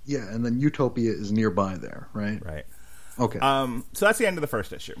 Yeah, and then utopia is nearby there, right? Right. Okay. So that's the end of the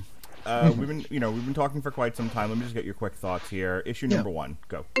first issue. We've been talking for quite some time. Let me just get your quick thoughts here. Issue number 1,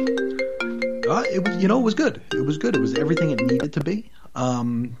 go. It was good. It was good. It was everything it needed to be.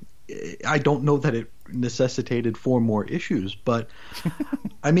 I don't know that it necessitated 4 more issues, but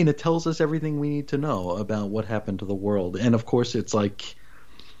I mean, it tells us everything we need to know about what happened to the world. And of course, it's like,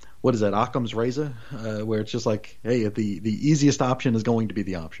 what is that, Occam's razor, where it's just like, hey, the easiest option is going to be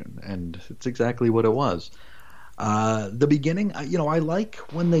the option, and it's exactly what it was. The beginning, I like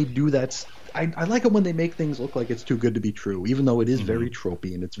when they do that. I like it when they make things look like it's too good to be true, even though it is very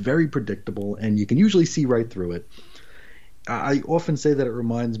tropey and it's very predictable, and you can usually see right through it. I often say that it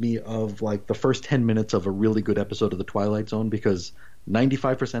reminds me of like the first 10 minutes of a really good episode of The Twilight Zone, because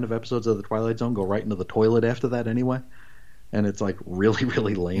 95% of episodes of The Twilight Zone go right into the toilet after that anyway, and it's like really,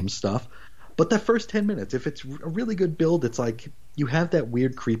 really lame stuff. But that first 10 minutes, if it's a really good build, it's like you have that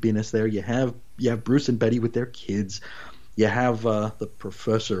weird creepiness there. You have Bruce and Betty with their kids. you have the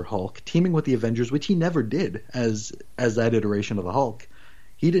Professor Hulk teaming with the Avengers, which he never did as that iteration of the Hulk.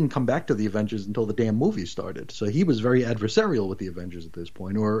 He didn't come back to the Avengers until the damn movie started. So he was very adversarial with the Avengers at this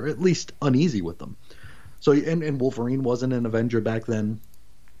point, or at least uneasy with them. So and Wolverine wasn't an Avenger back then.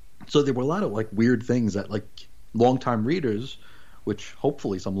 So there were a lot of like weird things that like longtime readers, which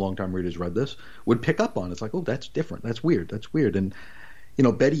hopefully some longtime readers read this, would pick up on. It's like, oh, that's different. That's weird. That's weird. And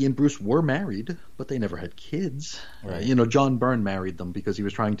Betty and Bruce were married, but they never had kids. Right. John Byrne married them because he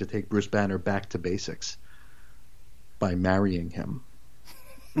was trying to take Bruce Banner back to basics by marrying him.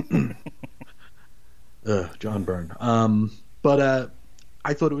 John Byrne. But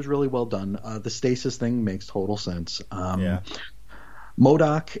I thought it was really well done. The stasis thing makes total sense. Yeah.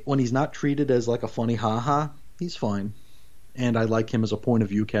 MODOK, when he's not treated as like a funny haha, he's fine. And I like him as a point of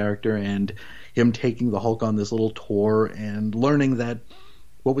view character, and him taking the Hulk on this little tour and learning that,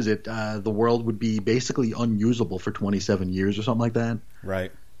 what was it, the world would be basically unusable for 27 years or something like that.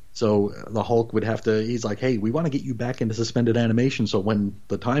 Right. So the Hulk would have to, he's like, hey, we want to get you back into suspended animation so when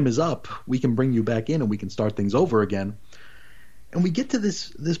the time is up, we can bring you back in and we can start things over again. And we get to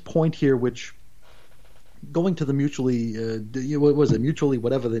this point here, which, going to the mutually, what was it, mutually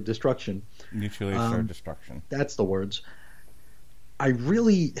whatever the destruction. Mutually assured destruction. That's the words.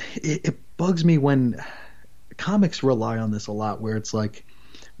 It bugs me when comics rely on this a lot, where it's like,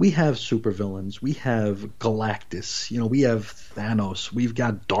 we have supervillains, we have Galactus, we have Thanos, we've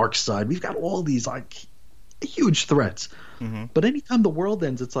got Darkseid, we've got all these like huge threats. Mm-hmm. But anytime the world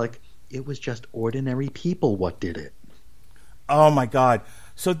ends, it's like, it was just ordinary people what did it. Oh my God!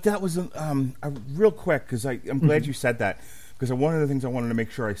 So that was real quick, because I'm glad you said that, because one of the things I wanted to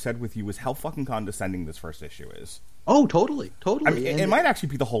make sure I said with you was how fucking condescending this first issue is. Oh, totally. I mean, it might actually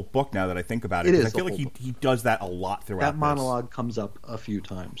be the whole book now that I think about it. It is. I feel like he does that a lot throughout. That monologue comes up a few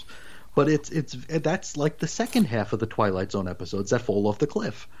times, but that's like the second half of the Twilight Zone episodes that fall off the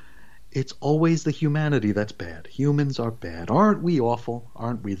cliff. It's always the humanity that's bad. Humans are bad. Aren't we awful?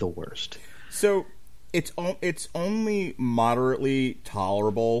 Aren't we the worst? So it's only moderately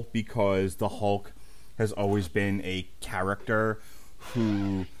tolerable because the Hulk has always been a character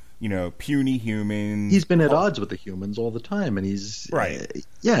who, puny humans. He's been at odds with the humans all the time, and he's right.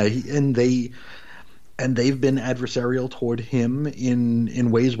 And they've been adversarial toward him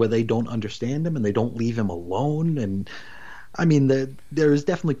in ways where they don't understand him and they don't leave him alone. And I mean, there is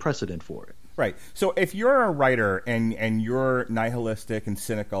definitely precedent for it. Right. So if you're a writer and you're nihilistic and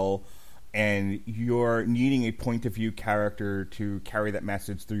cynical, and you're needing a point of view character to carry that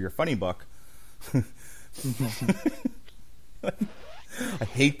message through your funny book. I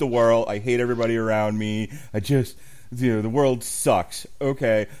hate the world. I hate everybody around me. The world sucks.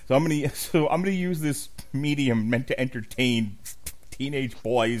 Okay, so I'm gonna use this medium meant to entertain teenage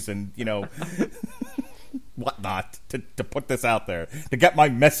boys and whatnot to put this out there to get my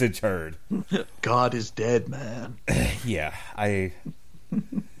message heard. God is dead, man. Yeah,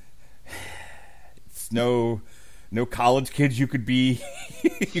 it's no college kids you could be.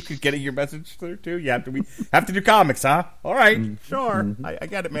 You could get your message through to. You have to do comics, huh? All right, sure. Mm-hmm. I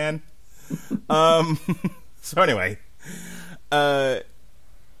get it, man. So anyway, the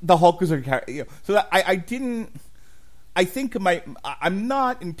Hulk was a character. So that I didn't. I think I'm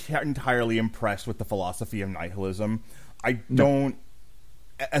not entirely impressed with the philosophy of nihilism. I don't.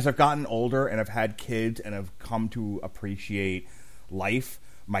 As I've gotten older and I've had kids and I've come to appreciate life,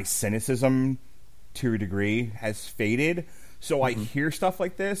 my cynicism to a degree has faded. So I hear stuff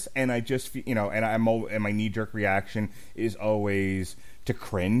like this, and I just, and my knee-jerk reaction is always to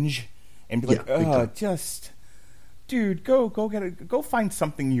cringe and be like, dude, go find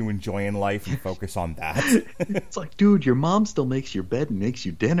something you enjoy in life and focus on that. It's like, dude, your mom still makes your bed and makes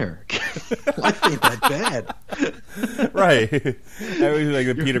you dinner. Life ain't that bad. Right. I always like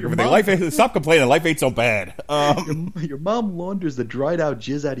the Peter Griffin thing. Stop complaining. Life ain't so bad. Your mom launders the dried out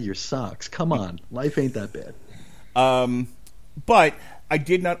jizz out of your socks. Come on. Life ain't that bad. But I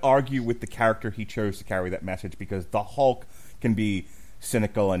did not argue with the character he chose to carry that message, because the Hulk can be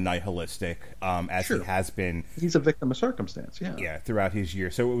cynical and nihilistic, as he has been. He's a victim of circumstance, throughout his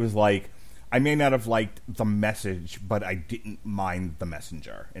year. So it was like, I may not have liked the message, but I didn't mind the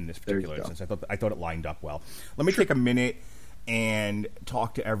messenger in this particular instance. I thought it lined up well. Let me take a minute and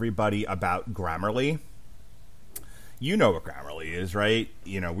talk to everybody about Grammarly. You know what Grammarly is, right?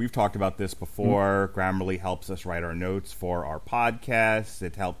 We've talked about this before. Grammarly helps us write our notes for our podcasts.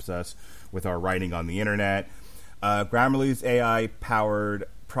 It helps us with our writing on the internet. Grammarly's AI-powered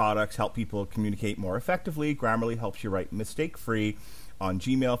products help people communicate more effectively. Grammarly helps you write mistake-free on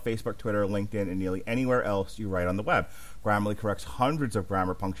Gmail, Facebook, Twitter, LinkedIn, and nearly anywhere else you write on the web. Grammarly corrects hundreds of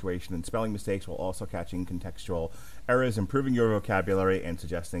grammar, punctuation, and spelling mistakes while also catching contextual errors, improving your vocabulary, and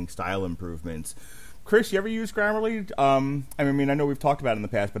suggesting style improvements. Chris, you ever use Grammarly? I know we've talked about it in the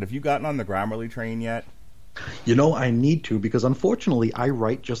past, but have you gotten on the Grammarly train yet? You know, I need to, because unfortunately I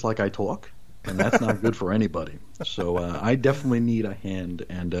write just like I talk, and that's not good for anybody. So I definitely need a hand,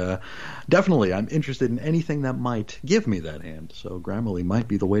 and definitely I'm interested in anything that might give me that hand. So Grammarly might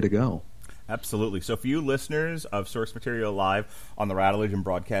be the way to go. Absolutely. So for you listeners of Source Material Live on the Rattlevision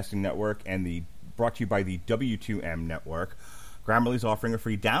Broadcasting Network and brought to you by the W2M Network, Grammarly is offering a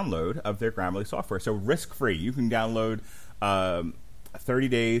free download of their Grammarly software. So risk-free. You can download 30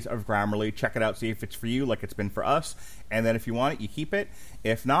 days of Grammarly, check it out, see if it's for you like it's been for us, and then if you want it, you keep it.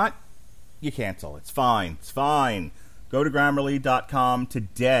 If not, you cancel. It's fine. It's fine. Go to Grammarly.com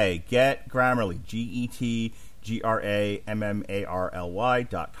today. Get Grammarly,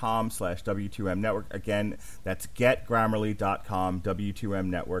 GetGrammarly.com/W2M Network. Again, that's GetGrammarly.com, W2M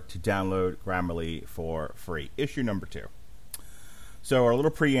Network, to download Grammarly for free. Issue number 2. So our little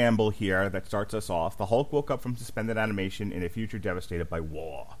preamble here that starts us off. The Hulk woke up from suspended animation in a future devastated by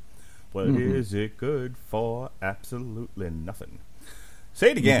war. What is it good for? Absolutely nothing. Say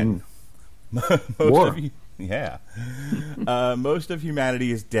it again. War. Most of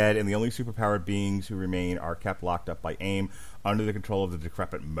humanity is dead, and the only superpowered beings who remain are kept locked up by AIM under the control of the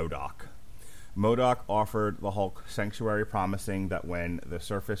decrepit MODOK. MODOK offered the Hulk sanctuary, promising that when the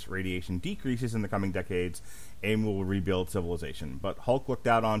surface radiation decreases in the coming decades, AIM will rebuild civilization. But Hulk looked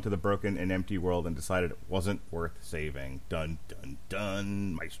out onto the broken and empty world and decided it wasn't worth saving. Dun, dun,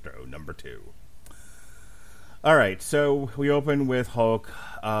 dun. Maestro number 2. All right, so we open with Hulk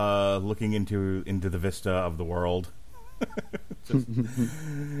looking into the vista of the world.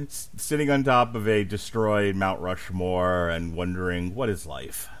 Just sitting on top of a destroyed Mount Rushmore and wondering, what is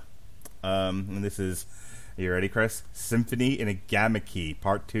life? And this is, are you ready, Chris? Symphony in a Gamma Key,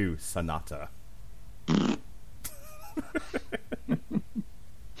 Part 2, Sonata.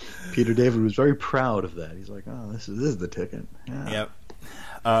 Peter David was very proud of that. He's like, oh, this is the ticket. Yeah. Yep.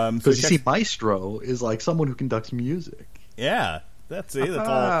 Because you see, Maestro is like someone who conducts music. Yeah, that's it. That's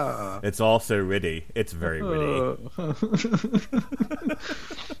all. It's all so witty. It's very witty.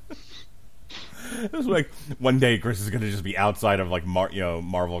 It was like one day Chris is going to just be outside of like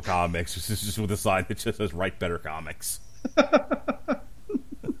Marvel Comics, just with a sign that just says "Write Better Comics."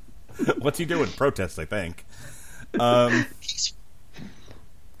 What's he doing? Protest, I think.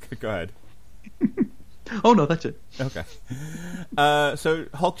 Go ahead. Oh, no, that's it. Okay. So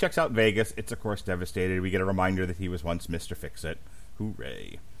Hulk checks out Vegas. It's, of course, devastated. We get a reminder that he was once Mr. Fix-It.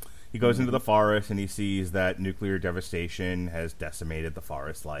 Hooray. He goes into the forest, and he sees that nuclear devastation has decimated the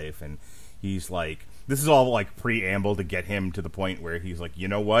forest life, and he's like, this is all like preamble to get him to the point where he's like, you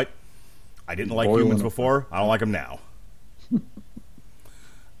know what? I didn't like humans before. I don't like them now.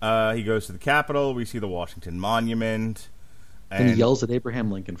 He goes to the Capitol. We see the Washington Monument. And he yells at Abraham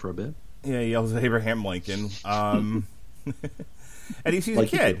Lincoln for a bit. Yeah, he yells at Abraham Lincoln. And he sees a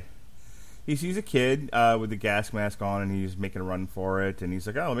kid. He sees a kid with a gas mask on, and he's making a run for it. And he's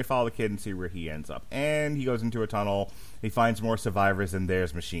like, oh, let me follow the kid and see where he ends up. And he goes into a tunnel. He finds more survivors, and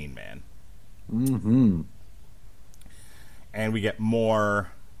there's Machine Man. Mm-hmm. And we get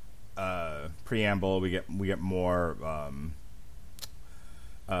more preamble. We get more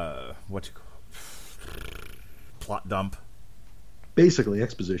plot dump. Basically,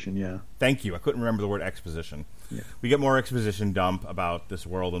 exposition, yeah. Thank you. I couldn't remember the word exposition. Yeah. We get more exposition dump about this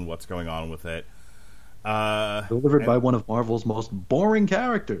world and what's going on with it. Delivered by one of Marvel's most boring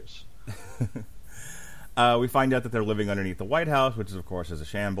characters. We find out that they're living underneath the White House, which, of course, is a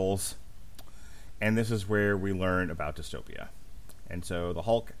shambles. And this is where we learn about dystopia. And so the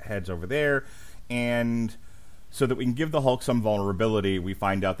Hulk heads over there, and so that we can give the Hulk some vulnerability, we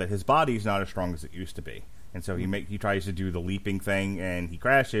find out that his body's not as strong as it used to be. And so he tries to do the leaping thing, and he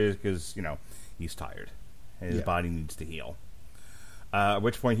crashes because, he's tired. And his body needs to heal. At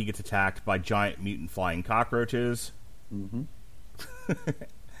which point he gets attacked by giant mutant flying cockroaches. Mm-hmm.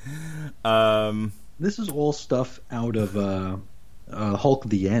 This is all stuff out of Hulk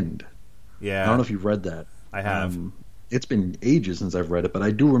the End. Yeah. I don't know if you've read that. I have. It's been ages since I've read it, but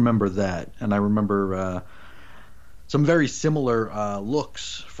I do remember that. And I remember some very similar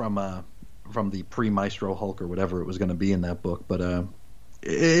looks from the pre-Maestro Hulk or whatever it was going to be in that book. But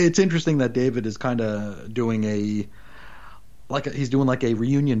it's interesting that David is kind of doing he's doing a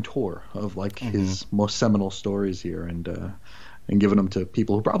reunion tour of his most seminal stories here, and giving them to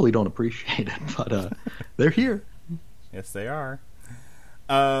people who probably don't appreciate it, but they're here. Yes, they are.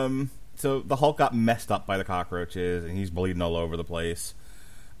 So the Hulk got messed up by the cockroaches, and he's bleeding all over the place.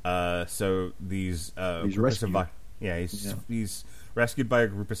 So these Yeah, he's rescued by a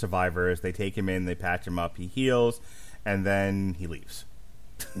group of survivors. They take him in, they patch him up, he heals, and then he leaves.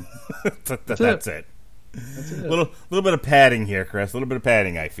 That's it. That's it. A little bit of padding here, Chris. A little bit of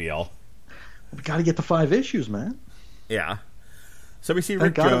padding, I feel. We got to get to 5 issues, man. Yeah. So we see Thank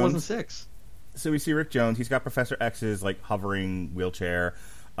Rick God Jones. it wasn't 6. So we see Rick Jones. He's got Professor X's like hovering wheelchair.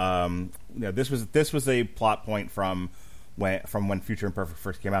 This was a plot point from when Future Imperfect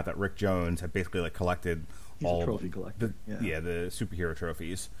first came out, that Rick Jones had basically like collected all a trophy collector. the superhero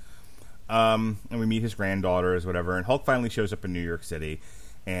trophies. And we meet his granddaughters, whatever. And Hulk finally shows up in New York City,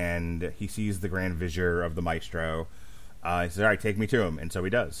 and he sees the Grand Vizier of the Maestro. He says, "All right, take me to him," and so he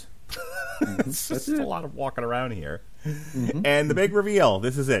does. It's just a lot of walking around here. Mm-hmm. And the big reveal.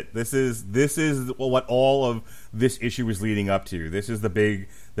 This is it. This is what all of this issue was leading up to. This is the big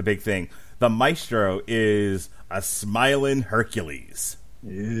thing. The Maestro is a smiling Hercules.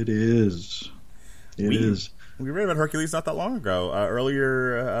 It is. It is. We read about Hercules not that long ago.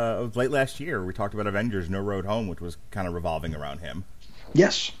 Late last year, we talked about Avengers: No Road Home, which was kind of revolving around him.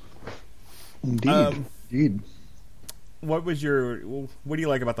 Yes. Indeed. Indeed. What do you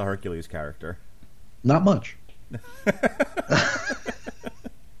like about the Hercules character? Not much.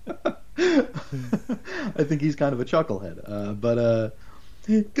 I think he's kind of a chucklehead, but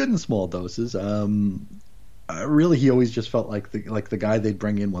good in small doses. Really, he always just felt like the guy they'd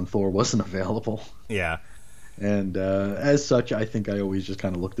bring in when Thor wasn't available. Yeah, and as such, I think I always just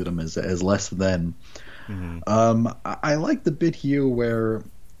kind of looked at him as less than. Mm-hmm. I like the bit here where,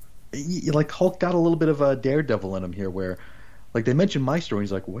 like, Hulk got a little bit of a daredevil in him here, where, like, they mentioned Maestro, and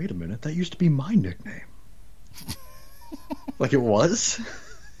he's like, "Wait a minute, that used to be my nickname." Like it was.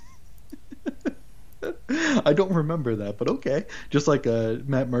 I don't remember that, but okay. Just like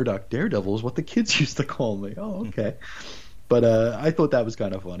Matt Murdock, Daredevil is what the kids used to call me. Oh, okay. But I thought that was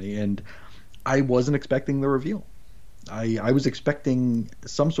kind of funny, and I wasn't expecting the reveal. I was expecting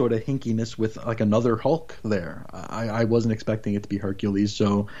some sort of hinkiness with like another Hulk there. I wasn't expecting it to be Hercules,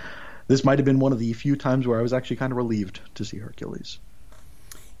 so this might have been one of the few times where I was actually kind of relieved to see Hercules.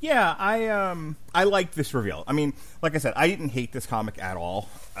 Yeah, I liked this reveal. I mean, like I said, I didn't hate this comic at all.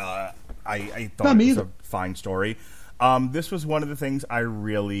 I thought it was a fine story. This was one of the things I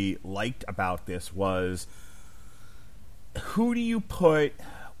really liked about this was, who do you put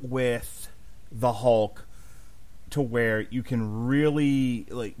with the Hulk to where you can really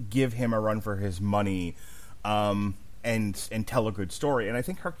like give him a run for his money, and tell a good story? And I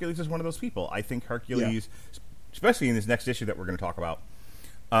think Hercules is one of those people. I think Hercules, especially in this next issue that we're going to talk about.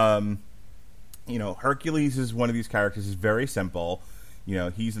 Hercules is one of these characters. He's very simple.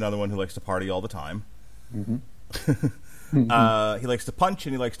 He's another one who likes to party all the time. Mm-hmm. He likes to punch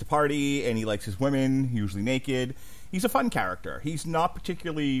and he likes to party and he likes his women, usually naked. He's a fun character. He's not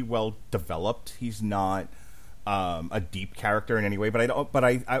particularly well developed. He's not a deep character in any way. But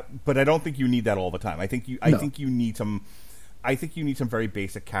I don't think you need that all the time. I think you need some very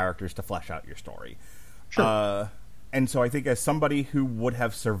basic characters to flesh out your story. Sure. And so I think as somebody who would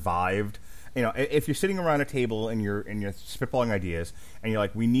have survived, if you're sitting around a table and you're spitballing ideas, and you're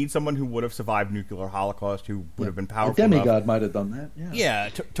like, we need someone who would have survived nuclear holocaust, who would have been powerful. A demigod might have done that. Yeah,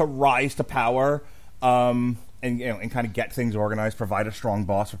 to rise to power, and kind of get things organized, provide a strong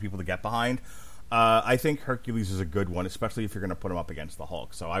boss for people to get behind. I think Hercules is a good one, especially if you're going to put him up against the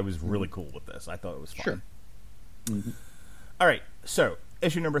Hulk. So I was really cool with this. I thought it was fun. Sure. Mm-hmm. All right, so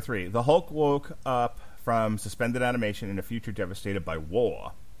issue number 3. The Hulk woke up from suspended animation in a future devastated by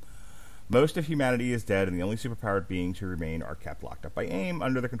war. Most of humanity is dead, and the only superpowered beings who remain are kept locked up by AIM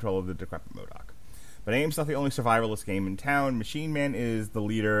under the control of the decrepit MODOK. But AIM's not the only survivalist game in town. Machine Man is the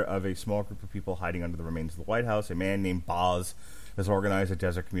leader of a small group of people hiding under the remains of the White House. A man named Boz has organized a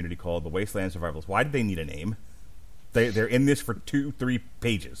desert community called the Wasteland Survivalists. Why did they need a name? They're in this for 2-3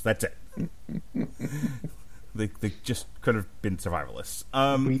 pages. That's it. They just could have been survivalists.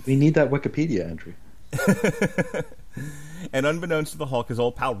 We need that Wikipedia entry. And unbeknownst to the Hulk, his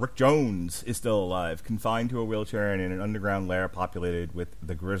old pal Rick Jones is still alive, confined to a wheelchair and in an underground lair populated with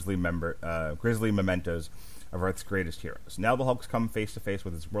the grisly mementos of Earth's greatest heroes. Now the Hulk's come face to face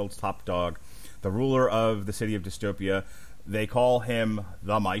with his world's top dog, the ruler of the city of dystopia. They call him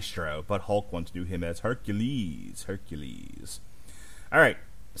the Maestro, but Hulk once knew him as Hercules. All right.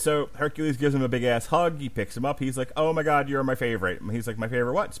 So Hercules gives him a big-ass hug. He picks him up. He's like, "Oh, my God, you're my favorite." And he's like, "My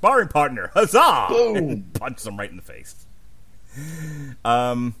favorite what?" "Sparring partner. Huzzah!" Boom. And punches him right in the face.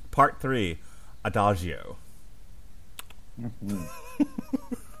 Part 3. Adagio. Mm-hmm.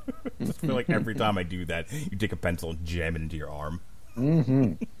 I just feel like every time I do that, you take a pencil and jam it into your arm.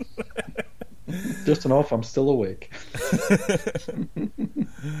 Mm-hmm. Just enough, I'm still awake.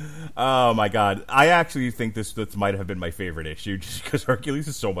 Oh my god! I actually think this might have been my favorite issue, just because Hercules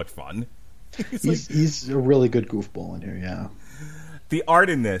is so much fun. He's a really good goofball in here. Yeah. The art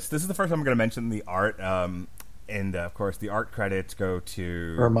in this is the first time I'm going to mention the art, and of course the art credits go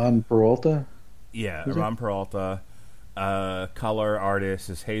to Herman Peralta. Yeah, Herman Peralta. Color artist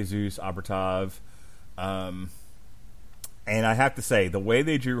is Jesus Abertov. And I have to say, the way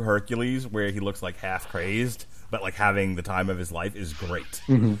they drew Hercules, where he looks like half crazed, but like having the time of his life, is great.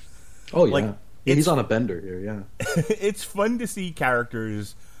 Mm-hmm. Oh yeah, like, he's on a bender here. Yeah, it's fun to see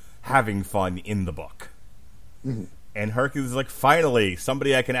characters having fun in the book. Mm-hmm. And Hercules is like, finally,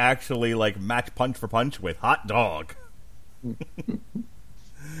 somebody I can actually like match punch for punch with. Hot dog.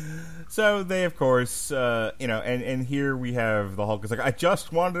 So they, of course, and here we have the Hulk is like, I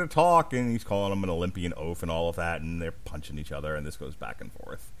just wanted to talk, and he's calling him an Olympian oaf and all of that, and they're punching each other, and this goes back and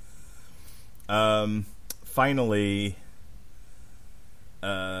forth. Finally,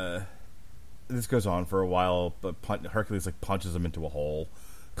 this goes on for a while, but Hercules like punches him into a hole.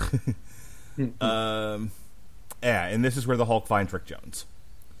 Yeah, and this is where the Hulk finds Rick Jones.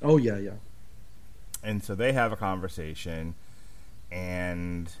 Oh yeah, yeah. And so they have a conversation,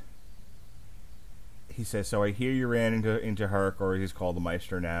 and he says, "So I hear you ran into Herc, or he's called the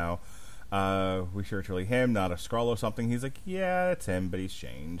Maestro now. We sure it's really him, not a Skrull or something." He's like, "Yeah, it's him, but he's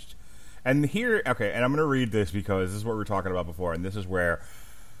changed." And here, okay, and I'm going to read this because this is what we were talking about before, and this is where,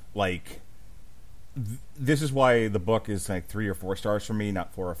 like, this is why the book is like 3 or 4 stars for me,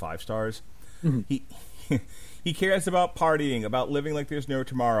 not 4 or 5 stars. Mm-hmm. He cares about partying, about living like there's no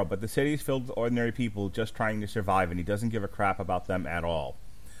tomorrow, but the city's filled with ordinary people just trying to survive, and he doesn't give a crap about them at all.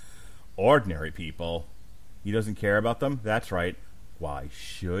 Ordinary people? He doesn't care about them? That's right. Why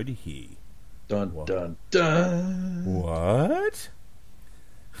should he? Dun, dun, dun. What?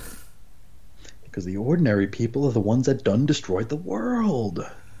 Because the ordinary people are the ones that done destroyed the world.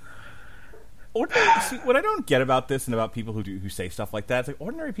 See, what I don't get about this and about people who say stuff like that, it's like,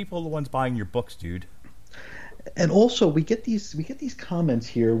 ordinary people are the ones buying your books, dude. And also, we get these comments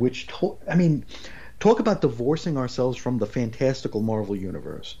here, which talk about divorcing ourselves from the fantastical Marvel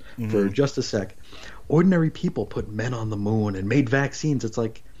universe for just a sec. Ordinary people put men on the moon and made vaccines. It's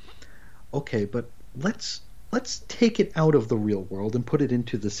like, okay, but let's take it out of the real world and put it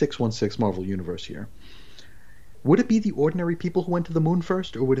into the 616 Marvel universe here. Would it be the ordinary people who went to the moon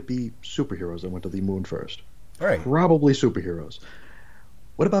first, or would it be superheroes that went to the moon first? Right. Probably superheroes.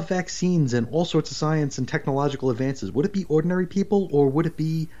 What about vaccines and all sorts of science and technological advances? Would it be ordinary people, or would it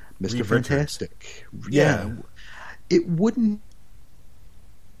be Mr. Fantastic? Yeah. It wouldn't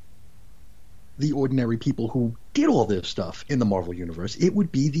the ordinary people who did all this stuff in the Marvel Universe. It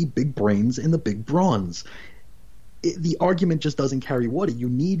would be the big brains and the big brawns. The argument just doesn't carry water. You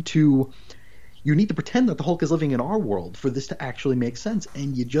need to pretend that the Hulk is living in our world for this to actually make sense,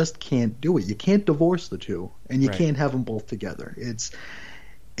 and you just can't do it. You can't divorce the two, and you can't have them both together.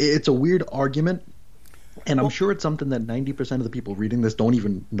 It's a weird argument, and I'm sure it's something that 90% of the people reading this don't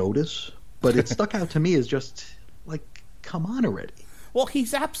even notice, but it stuck out to me as just, like, come on already. Well,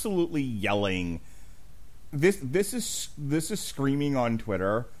 he's absolutely yelling. This is screaming on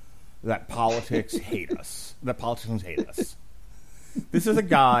Twitter that politics hate us, that politicians hate us. This is a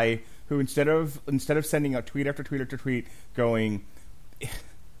guy who instead of sending out tweet after tweet after tweet going,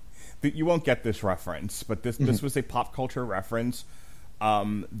 you won't get this reference, but this was a pop culture reference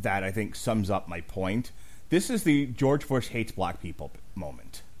that I think sums up my point. This is the George Bush hates black people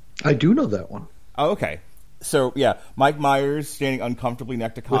moment. I do know that one. Oh, okay. So yeah, Mike Myers standing uncomfortably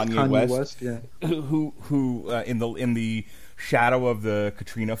next to Kanye West, yeah. who in the shadow of the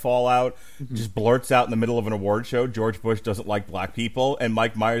Katrina fallout just blurts out in the middle of an award show, George Bush doesn't like black people, and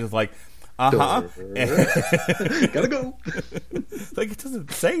Mike Myers is like, gotta go. Like, it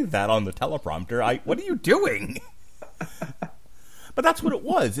doesn't say that on the teleprompter. What are you doing? But that's what it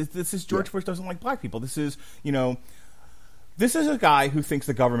was. This is George Bush doesn't like black people. This is a guy who thinks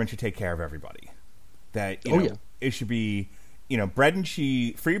the government should take care of everybody. That it should be bread and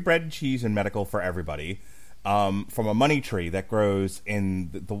cheese, free bread and cheese and medical for everybody, from a money tree that grows in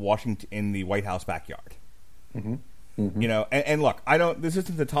the White House backyard. Mm-hmm. Mm-hmm. And look, this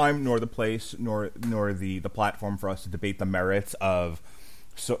isn't the time nor the place nor the platform for us to debate the merits of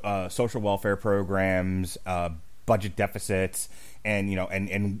social welfare programs, budget deficits,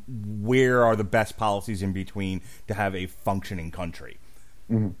 and where are the best policies in between to have a functioning country.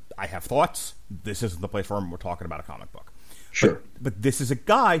 Mm-hmm. I have thoughts. This isn't the place where we're talking about a comic book. Sure. But this is a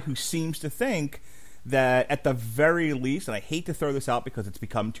guy who seems to think that at the very least, and I hate to throw this out because it's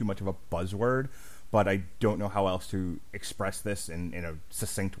become too much of a buzzword, but I don't know how else to express this in a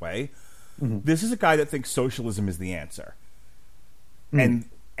succinct way. Mm-hmm. This is a guy that thinks socialism is the answer. and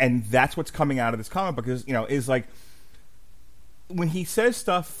that's what's coming out of this comic book is like when he says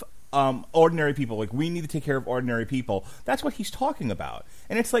stuff, ordinary people, like we need to take care of ordinary people. That's what he's talking about,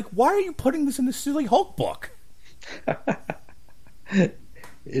 and it's like, why are you putting this in this silly Hulk book?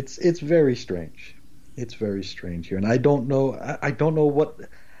 It's very strange. It's very strange here, and I don't know. I don't know what.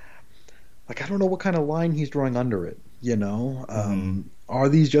 Like, I don't know what kind of line he's drawing under it. Are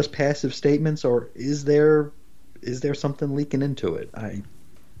these just passive statements, or is there something leaking into it?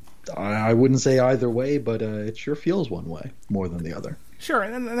 I wouldn't say either way, but it sure feels one way more than the other. Sure,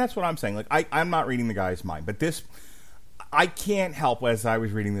 and that's what I'm saying. Like, I'm not reading the guy's mind, but this, I can't help as I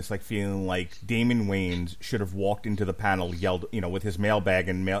was reading this, like feeling like Damon Wayans should have walked into the panel, yelled, with his mailbag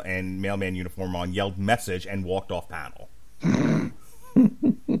and mailman uniform on, yelled "message" and walked off panel.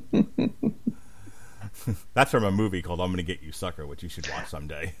 That's from a movie called "I'm Gonna Get You, Sucker," which you should watch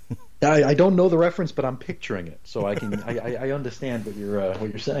someday. I don't know the reference, but I'm picturing it, so I can I understand what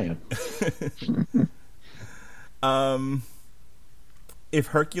you're saying. If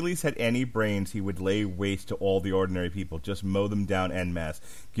Hercules had any brains, he would lay waste to all the ordinary people, just mow them down en masse.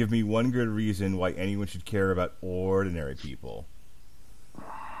 Give me one good reason why anyone should care about ordinary people.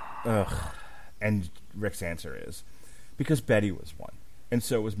 Ugh. And Rick's answer is, because Betty was one, and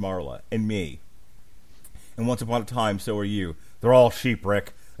so was Marla, and me. And once upon a time, so are you. They're all sheep,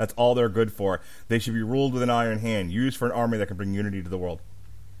 Rick. That's all they're good for. They should be ruled with an iron hand, used for an army that can bring unity to the world.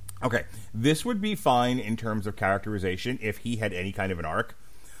 Okay, this would be fine in terms of characterization if he had any kind of an arc,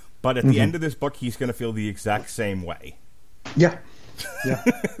 but at the end of this book, he's going to feel the exact same way. Yeah.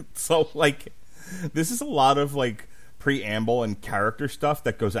 So, like, this is a lot of, like, preamble and character stuff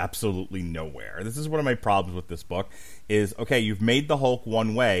that goes absolutely nowhere. This is one of my problems with this book, is, okay, you've made the Hulk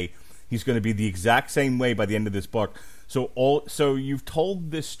one way. He's going to be the exact same way by the end of this book. So you've told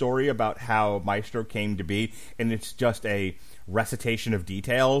this story about how Maestro came to be, and it's just a recitation of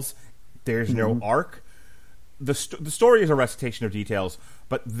details. There's no arc. The story is a recitation of details,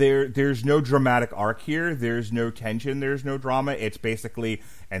 but there's no dramatic arc here. There's no tension. There's no drama. It's basically,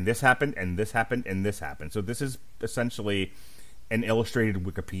 and this happened, and this happened, and this happened. So this is essentially an illustrated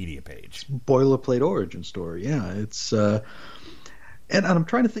Wikipedia page. Boilerplate origin story. Yeah, it's and I'm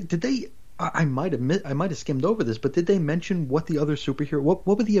trying to think. Did they? I might have skimmed over this, but did they mention what the other superhero? What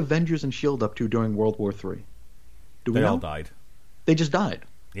were the Avengers and Shield up to during World War III? Do we know? They all died. They just died.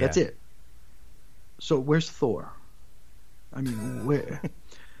 Yeah. That's it. So where's Thor? I mean,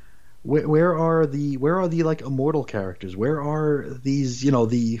 where are the like immortal characters? Where are these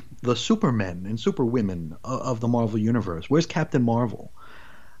the Supermen and Superwomen of the Marvel universe? Where's Captain Marvel?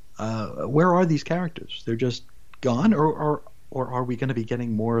 Where are these characters? They're just gone, or are we going to be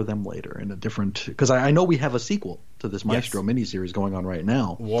getting more of them later in a different? Because I know we have a sequel to this Maestro miniseries going on right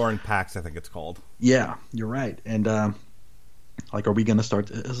now. War and Pax, I think it's called. Yeah, you're right. And like, are we going to start?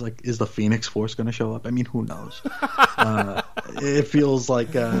 Is the Phoenix Force going to show up? I mean, who knows? It feels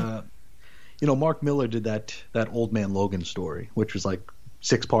like Mark Miller did that Old Man Logan story, which was like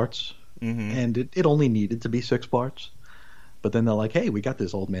 6 parts, and it only needed to be 6 parts. But then they're like, "Hey, we got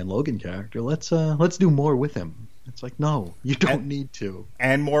this Old Man Logan character. Let's do more with him." It's like, no, you don't need to.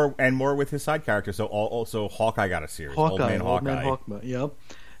 And more with his side characters. So also Hawkeye got a series. Old Man Hawkeye. Yep.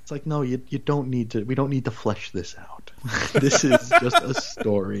 It's like, no, you don't need to. We don't need to flesh this out. This is just a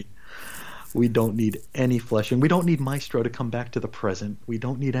story. We don't need any fleshing. We don't need Maestro to come back to the present. We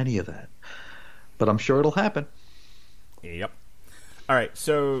don't need any of that. But I'm sure it'll happen. Yep. All right.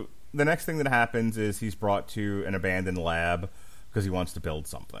 So the next thing that happens is he's brought to an abandoned lab because he wants to build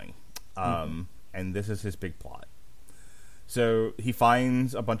something. And this is his big plot. So he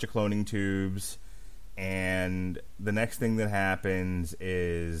finds a bunch of cloning tubes, and the next thing that happens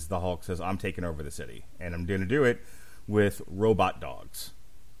is the Hulk says, "I'm taking over the city, and I'm going to do it with robot dogs."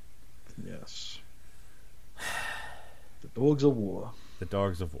 Yes. The dogs of war. The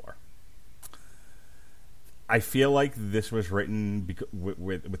dogs of war. I feel like this was written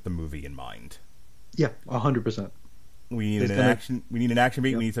with the movie in mind. Yeah, 100%. We need an action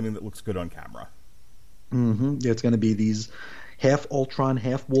beat. Yep. We need something that looks good on camera. Yeah, it's going to be these half Ultron,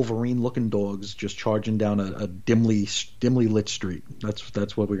 half Wolverine looking dogs just charging down a dimly lit street.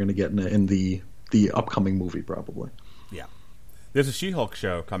 That's what we're going to get in the upcoming movie, probably. Yeah. There's a She-Hulk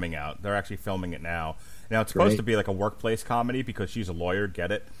show coming out. They're actually filming it now. Now, it's supposed to be like a workplace comedy because she's a lawyer.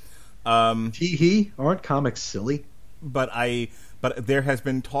 Get it? Aren't comics silly? But there has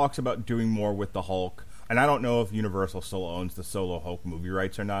been talks about doing more with the Hulk. And I don't know if Universal still owns the solo Hulk movie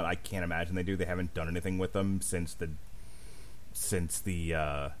rights or not. I can't imagine they do. They haven't done anything with them since the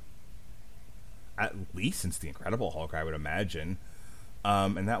at least since the Incredible Hulk, I would imagine.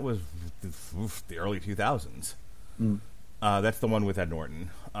 And that was the early 2000s. That's the one with Ed Norton.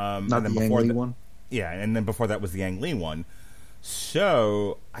 Not the Ang Lee one? Yeah, and then before that was the Ang Lee one.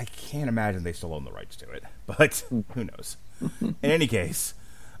 So I can't imagine they still own the rights to it, but who knows? In any case,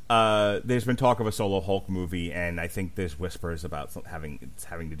 there's been talk of a solo Hulk movie, and I think there's whispers about having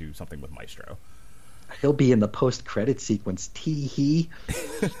to do something with Maestro. He'll be in the post-credit sequence. Tee-hee.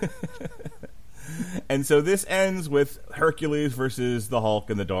 And so this ends with Hercules versus the Hulk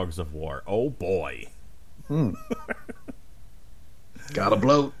and the Dogs of War. Oh boy. Gotta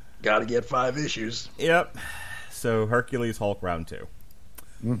bloat. Gotta get 5 issues. Yep. So Hercules Hulk round 2.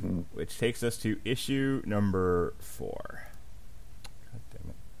 Which takes us to issue number 4. God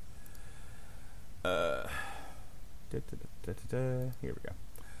damn it. Here we go.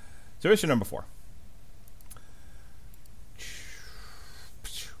 So issue number 4.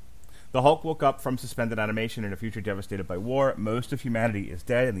 The Hulk woke up from suspended animation in a future devastated by war. Most of humanity is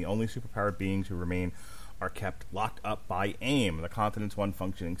dead, and the only superpowered beings who remain are kept locked up by AIM. The continent's one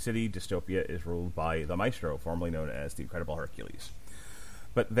functioning city, Dystopia, is ruled by the Maestro, formerly known as the Incredible Hercules.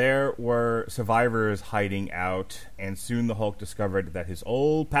 But there were survivors hiding out, and soon the Hulk discovered that his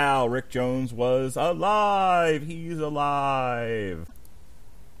old pal, Rick Jones, was alive! He's alive!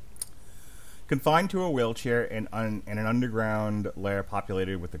 Confined to a wheelchair in an underground lair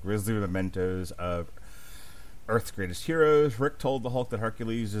populated with the grisly mementos of Earth's greatest heroes, Rick told the Hulk that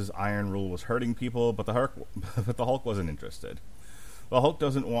Hercules' iron rule was hurting people, but the Hulk wasn't interested. The Hulk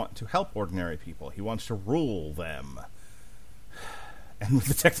doesn't want to help ordinary people. He wants to rule them. And with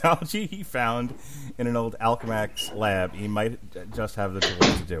the technology he found in an old Alchemax lab, he might just have the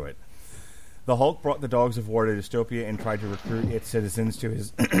tools to do it. The Hulk brought the Dogs of War to Dystopia and tried to recruit its citizens to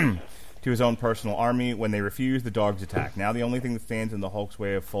his to his own personal army. When they refused, the dogs attacked. Now the only thing that stands in the Hulk's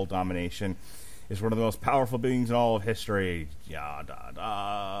way of full domination is one of the most powerful beings in all of history.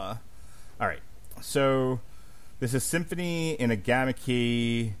 Alright, so this is Symphony in a Gamma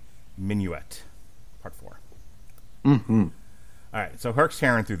Key Minuet, Part 4. Alright, so Herc's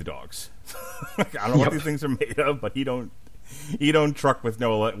tearing through the dogs. I don't know what these things are made of, but he don't truck with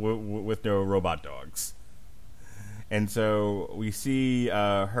no robot dogs. And so we see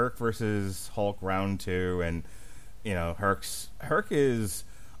Herc versus Hulk round 2, and you know Herc is.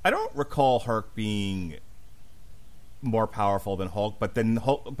 I don't recall Herc being more powerful than Hulk, but then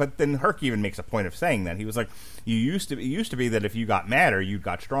Herc even makes a point of saying that. He was like, it used to be that if you got madder, you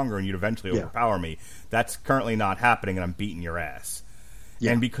got stronger and you'd eventually overpower me. That's currently not happening, and I'm beating your ass.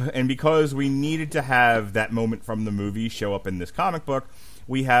 Yeah. And because we needed to have that moment from the movie show up in this comic book,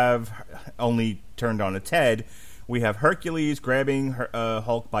 we have only turned on its head. We have Hercules grabbing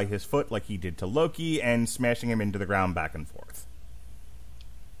Hulk by his foot like he did to Loki and smashing him into the ground back and forth.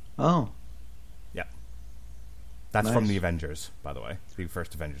 Oh. Yeah. That's nice. From the Avengers, by the way. It's the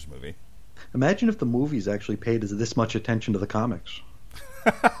first Avengers movie. Imagine if the movies actually paid this much attention to the comics.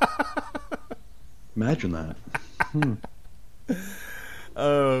 Imagine that.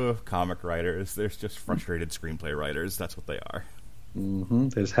 Oh, comic writers. There's just frustrated screenplay writers. That's what they are.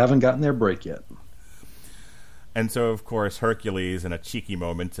 They just haven't gotten their break yet. And so, of course, Hercules, in a cheeky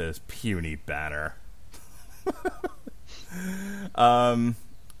moment, says, "Puny banner."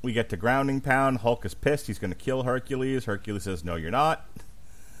 We get to grounding pound. Hulk is pissed. He's going to kill Hercules. Hercules says, "No, you're not."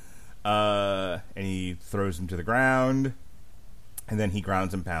 And he throws him to the ground. And then he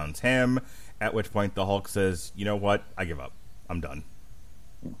grounds and pounds him. At which point the Hulk says, "You know what? I give up. I'm done."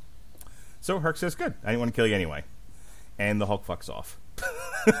 So Herc says, "Good. I didn't want to kill you anyway." And the Hulk fucks off.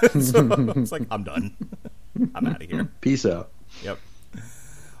 So it's like, I'm done. I'm out of here. Peace out. Yep.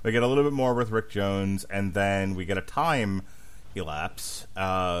 We get a little bit more with Rick Jones, and then we get a time elapse.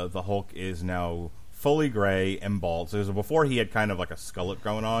 The Hulk is now fully gray and bald. So before he had kind of like a skullet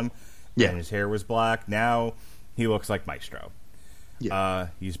going on, and his hair was black. Now he looks like Maestro. Yeah.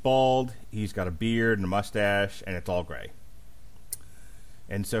 He's bald, he's got a beard and a mustache, and it's all gray.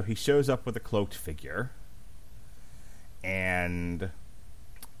 And so he shows up with a cloaked figure, and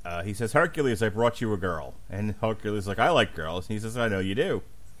he says, "Hercules, I brought you a girl." And Hercules is like, "I like girls." And he says, "I know you do."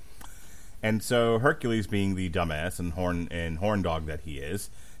 And so Hercules, being the dumbass and horn dog that he is,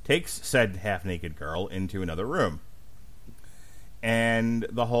 takes said half-naked girl into another room. And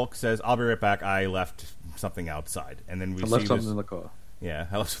the Hulk says, "I'll be right back. I left something outside." And then we left something in the car. Yeah,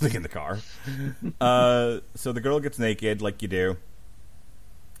 I left something in the car. So the girl gets naked, like you do.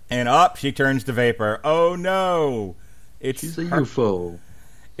 And she turns to vapor. Oh no! She's a UFO.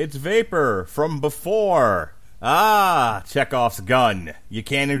 It's Vapor from before. Chekhov's gun. You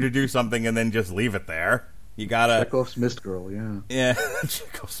can't introduce something and then just leave it there. You gotta... Chekhov's Mist Girl, yeah. Yeah,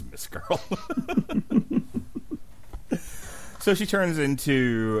 Chekhov's Mist Girl. So she turns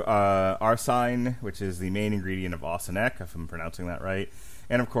into arsine, which is the main ingredient of arsenic, if I'm pronouncing that right.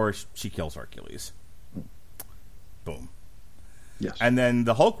 And, of course, she kills Hercules. Boom. Yes. And then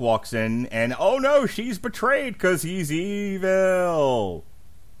the Hulk walks in, and, oh no, she's betrayed because he's evil.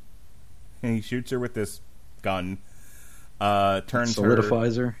 And he shoots her with this gun.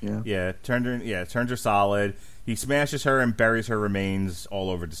 Solidifies her. Yeah. Turns her solid. He smashes her and buries her remains all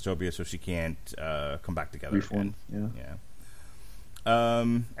over Dystopia so she can't come back together Reform. again. Yeah.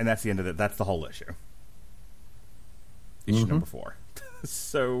 And that's the end of it. That's the whole issue. Issue number 4.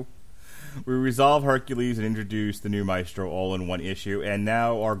 So we resolve Hercules and introduce the new Maestro all in one issue, and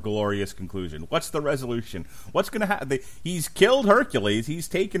now our glorious conclusion. What's the resolution? What's going to happen? He's killed Hercules. He's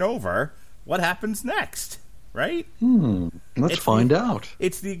taken over. What happens next? Right? Let's find out.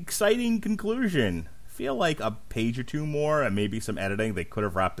 It's the exciting conclusion. Feel like a page or two more and maybe some editing. They could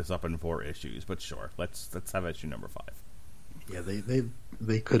have wrapped this up in 4 issues, but sure. Let's have issue number 5. Yeah,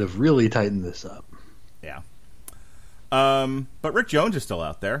 they could have really tightened this up. Yeah. But Rick Jones is still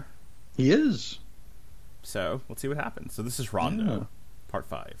out there. He is. So let's see what happens. So this is Rondo, part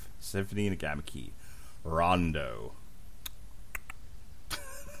 5, Symphony and a Gamma Key. Rondo.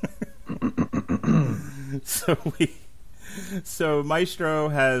 So Maestro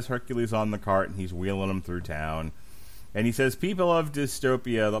has Hercules on the cart, and he's wheeling him through town. And he says, "People of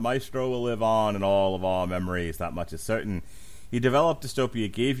Dystopia, the Maestro will live on in all of our memories. That much is certain. He developed Dystopia,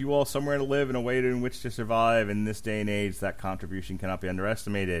 gave you all somewhere to live and a way in which to survive. In this day and age, that contribution cannot be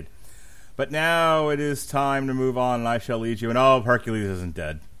underestimated. But now it is time to move on, and I shall lead you." And Hercules isn't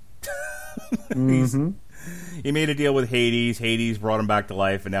dead. He made a deal with Hades. Hades brought him back to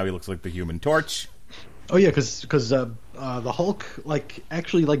life, and now he looks like the Human Torch. Oh yeah, because the Hulk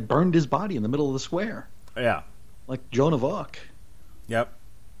actually burned his body in the middle of the square. Yeah, like Joan of Arc. Yep.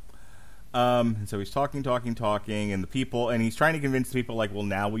 And so he's talking, and the people, and he's trying to convince the people, like, well,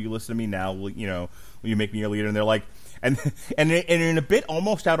 now will you listen to me? Now will you make me your leader? And they're like, and in a bit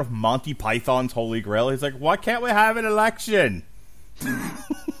almost out of Monty Python's Holy Grail, he's like, why can't we have an election?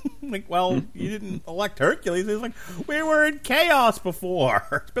 Like, well, you didn't elect Hercules. He's like, we were in chaos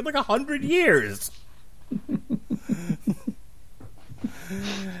before. It's been like 100 years.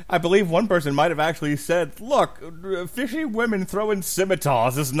 I believe one person might have actually said, look, fishy women throwing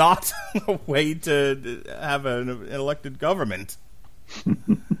scimitars is not a way to have an elected government.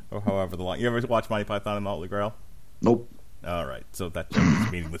 Or however the line. You ever watch Monty Python and the Holy Grail? Nope. All right, so that joke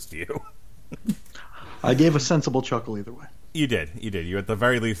is meaningless to you. I gave a sensible chuckle either way. You did. You at the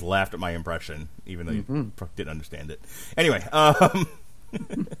very least laughed at my impression, even though you didn't understand it. Anyway,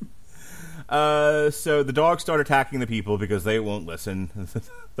 so the dogs start attacking the people because they won't listen.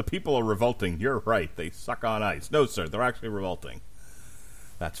 The people are revolting. You're right. They suck on ice. No, sir. They're actually revolting.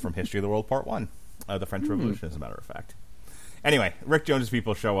 That's from History of the World Part 1. The French Revolution, as a matter of fact. Anyway, Rick Jones's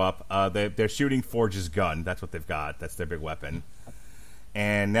people show up. They're shooting Forge's gun. That's what they've got. That's their big weapon.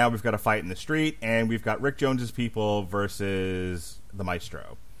 And now we've got a fight in the street, and we've got Rick Jones's people versus the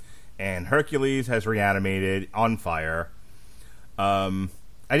Maestro. And Hercules has reanimated on fire. I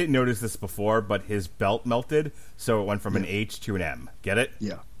didn't notice this before, but his belt melted, so it went from an H to an M. Get it?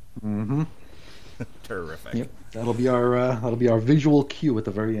 Yeah. Mm-hmm. Terrific. Yep. That'll be our visual cue at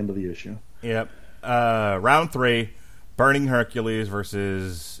the very end of the issue. Yep. Round 3, Burning Hercules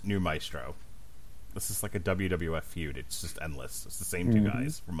versus New Maestro. This is like a WWF feud. It's just endless. It's the same two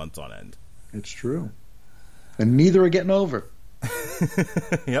guys for months on end. It's true. And neither are getting over.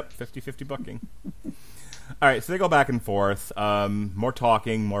 Yep, 50-50 booking. All right, so they go back and forth. More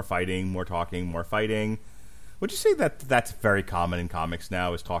talking, more fighting, more talking, more fighting. Would you say that that's very common in comics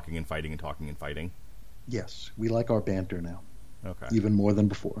now, is talking and fighting and talking and fighting? Yes, we like our banter now. Okay. Even more than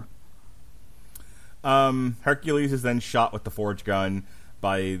before. Hercules is then shot with the Forge gun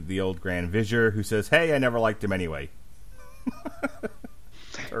by the old Grand Vizier, who says, hey, I never liked him anyway.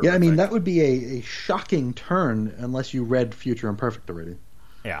 Yeah, I mean, that would be a shocking turn unless you read Future Imperfect already.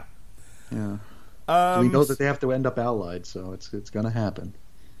 Yeah. Yeah. So we know that they have to end up allied, so it's going to happen.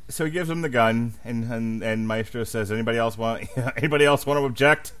 So he gives him the gun, and Maestro says, anybody else want to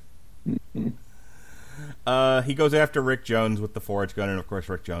object? He goes after Rick Jones with the Forge gun, and of course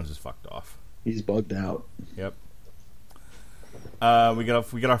Rick Jones is fucked off. He's bugged out. Yep. We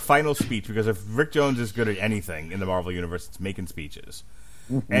get our final speech, because if Rick Jones is good at anything in the Marvel Universe, it's making speeches.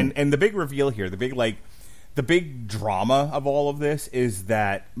 Mm-hmm. And the big reveal here, the big drama of all of this is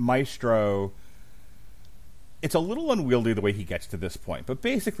that Maestro, it's a little unwieldy the way he gets to this point, but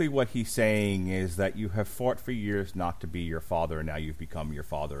basically what he's saying is that you have fought for years not to be your father, and now you've become your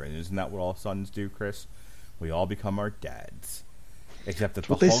father. And isn't that what all sons do, Chris? We all become our dads. Except that that's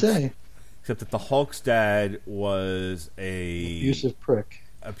what they say. except that the Hulk's dad was a abusive prick,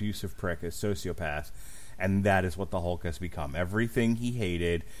 a sociopath, and that is what the Hulk has become. Everything he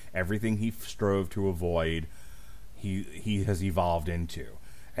hated, everything he strove to avoid, he has evolved into.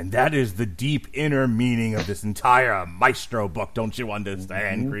 And that is the deep inner meaning of this entire Maestro book, don't you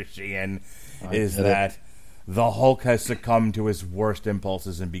understand, Christian? Is that the Hulk has succumbed to his worst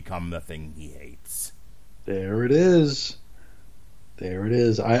impulses and become the thing he hates. There it is. There it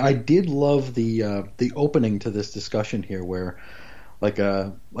is. I did love the opening to this discussion here, where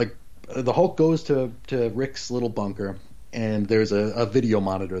the Hulk goes to Rick's little bunker, and there's a video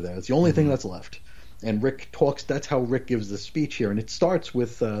monitor there. It's the only thing that's left. And Rick talks. That's how Rick gives the speech here, and it starts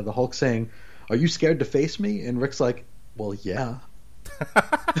with the Hulk saying, "Are you scared to face me?" And Rick's like, "Well, yeah."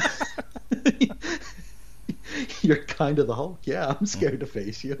 You're kind of the Hulk. Yeah, I'm scared to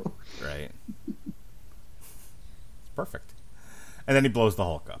face you. Right. It's perfect. And then he blows the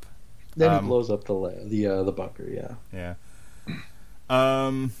Hulk up. Then he blows up the bunker. Yeah. Yeah.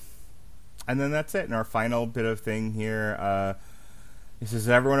 And then that's it. And our final bit of thing here. He says, "Is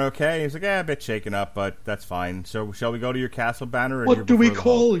everyone okay?" He's like, "Yeah, a bit shaken up, but that's fine. So, shall we go to your castle banner?" Or what do we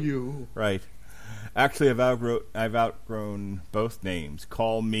call you? Right. Actually, I've outgrown both names.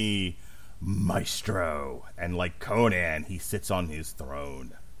 Call me Maestro. And like Conan, he sits on his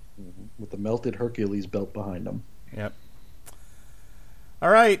throne. With the melted Hercules belt behind him. Yep.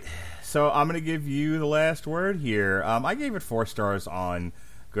 All right. So I'm going to give you the last word here. I gave it 4 stars on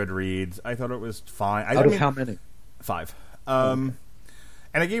Goodreads. I thought it was fine. Out of how many? 5.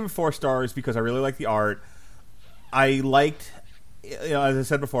 And I gave it 4 stars because I really like the art. I liked, as I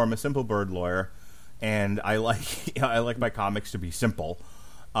said before, I'm a simple bird lawyer, and I like my comics to be simple,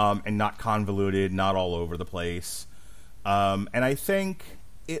 and not convoluted, not all over the place. And I think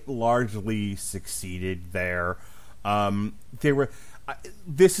it largely succeeded there.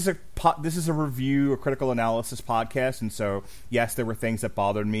 This is a review, a critical analysis podcast, and so yes, there were things that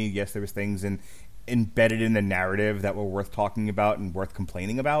bothered me. Yes, there was things embedded in the narrative that were worth talking about and worth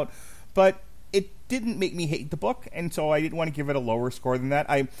complaining about, but it didn't make me hate the book, and so I didn't want to give it a lower score than that.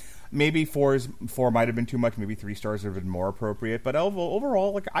 Maybe 4 might have been too much. Maybe 3 stars would have been more appropriate. But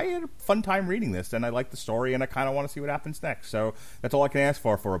overall, like, I had a fun time reading this, and I like the story, and I kind of want to see what happens next. So that's all I can ask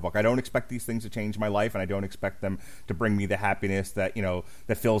for a book. I don't expect these things to change my life, and I don't expect them to bring me the happiness that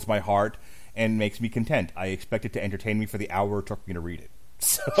that fills my heart and makes me content. I expect it to entertain me for the hour it took me to read it.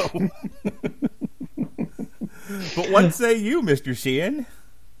 So, but what say you, Mr. Sheehan?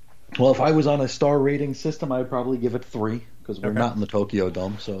 Well, if I was on a star rating system, I'd probably give it 3, because we're not in the Tokyo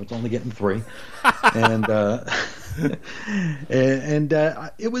Dome, so it's only getting 3. And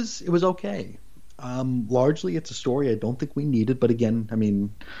it was okay. Largely, it's a story I don't think we needed, but again, I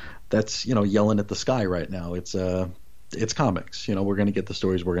mean, that's yelling at the sky right now. It's comics. We're going to get the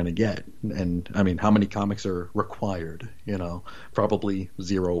stories we're going to get, and I mean, how many comics are required? Probably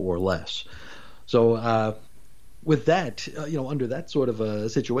 0 or less. So. With that, under that sort of a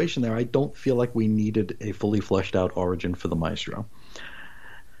situation there, I don't feel like we needed a fully fleshed out origin for the Maestro.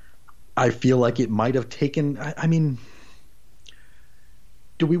 I feel like it might have taken, I mean,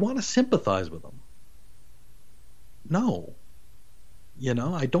 do we want to sympathize with him? No.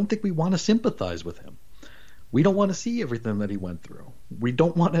 I don't think we want to sympathize with him. We don't want to see everything that he went through. We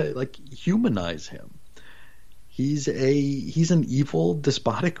don't want to, humanize him. He's an evil,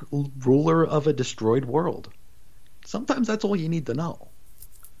 despotic ruler of a destroyed world. Sometimes that's all you need to know.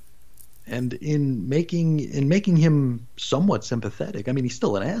 And in making him somewhat sympathetic, I mean, he's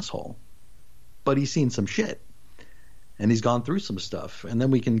still an asshole, but he's seen some shit, and he's gone through some stuff. And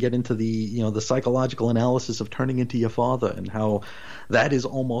then we can get into the psychological analysis of turning into your father and how that is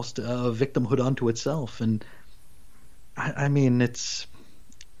almost a victimhood unto itself. And I mean,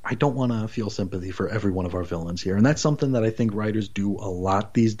 I don't want to feel sympathy for every one of our villains here, and that's something that I think writers do a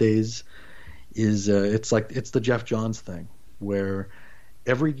lot these days. It's the Jeff Johns thing, where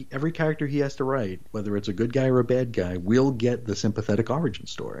every character he has to write, whether it's a good guy or a bad guy, will get the sympathetic origin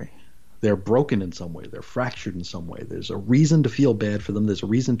story. They're broken in some way. They're fractured in some way. There's a reason to feel bad for them. There's a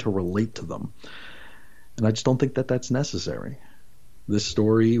reason to relate to them. And I just don't think that that's necessary. This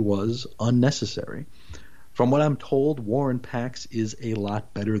story was unnecessary. From what I'm told, Warren Pax is a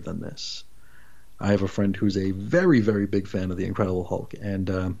lot better than this. I have a friend who's a very, very big fan of The Incredible Hulk,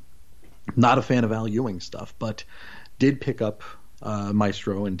 and not a fan of Al Ewing stuff, but did pick up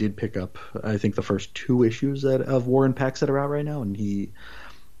Maestro and did pick up, I think, the first 2 issues of Warren Pax that are out right now, and he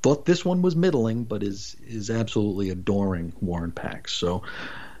thought this one was middling, but is absolutely adoring Warren Pax. So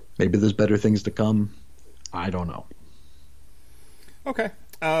maybe there's better things to come. I don't know. Okay.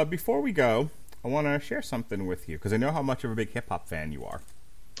 Before we go, I want to share something with you, because I know how much of a big hip-hop fan you are.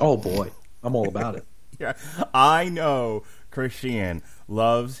 Oh, boy. I'm all about it. Yeah, I know Christian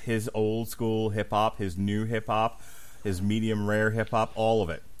loves his old school hip hop, his new hip hop, his medium rare hip hop, all of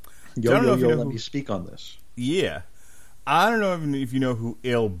it. Let me speak on this. Yeah. I don't know if you know who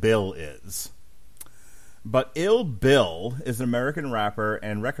Ill Bill is. But Ill Bill is an American rapper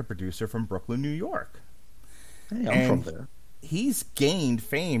and record producer from Brooklyn, New York. Hey, I'm from there. He's gained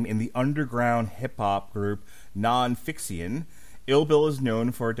fame in the underground hip-hop group Non-Fixion. Ill Bill is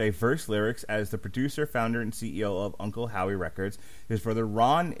known for diverse lyrics as the producer, founder, and CEO of Uncle Howie Records. His brother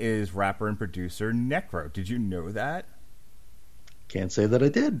Ron is rapper and producer Necro. Did you know that? Can't say that I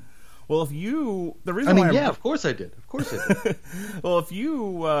did. Well, of course I did. Of course I did. Well,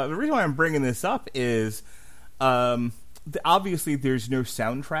 the reason why I'm bringing this up is, obviously there's no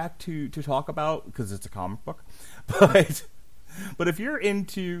soundtrack to talk about because it's a comic book, but if you're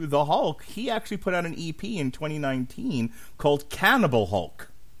into the Hulk, he actually put out an EP in 2019 called Cannibal Hulk.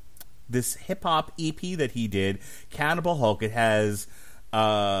 This hip hop EP that he did, Cannibal Hulk. It has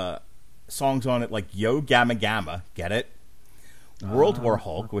songs on it like Yo Gamma Gamma, get it? World War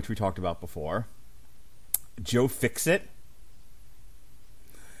Hulk, which we talked about before. Joe Fixit.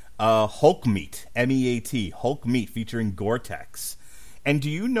 Hulk Meat, M-E-A-T, Hulk Meat featuring Gore-Tex. And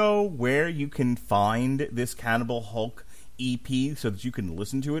do you know where you can find this Cannibal Hulk EP so that you can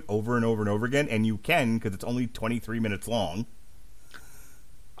listen to it over and over and over again? And you can, because it's only 23 minutes long.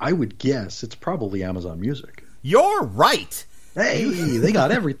 I would guess it's probably Amazon Music. You're right! Hey, they got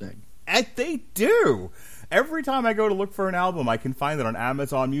everything. And they do! Every time I go to look for an album, I can find it on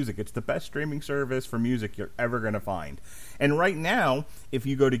Amazon Music. It's the best streaming service for music you're ever going to find. And right now, if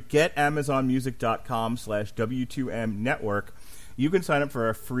you go to getamazonmusic.com/W2M network, you can sign up for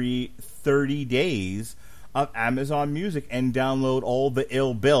a free 30 days of Amazon Music and download all the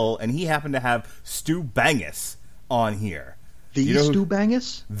Ill Bill. And he happened to have Stu Bangus on here. Stu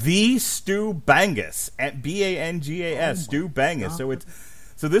Bangus? The Stu Bangus at Bangas, Stu Bangus.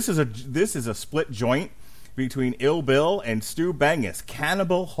 So this is a split joint between Ill Bill and Stu Bangus,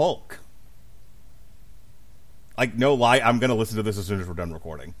 Cannibal Hulk. Like, no lie, I'm going to listen to this as soon as we're done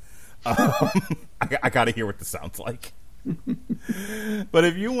recording. I got to hear what this sounds like. But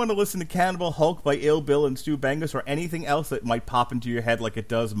if you want to listen to Cannibal Hulk by Ill Bill and Stu Bangus, or anything else that might pop into your head like it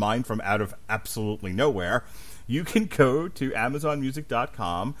does mine from out of absolutely nowhere, you can go to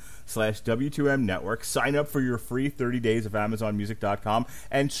amazonmusic.com/W2M network, sign up for your free 30 days of amazonmusic.com,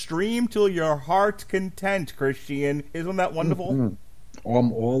 and stream till your heart's content, Christian. Isn't that wonderful? Mm-hmm.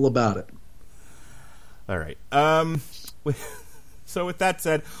 I'm all about it. All right. So with that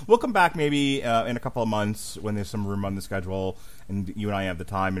said, we'll come back maybe in a couple of months when there's some room on the schedule and you and I have the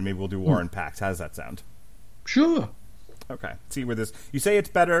time, and maybe we'll do War and Pax. How does that sound? Sure. Okay. See where this... You say it's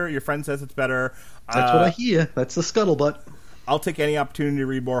better. Your friend says it's better. That's what I hear. That's the scuttlebutt. I'll take any opportunity to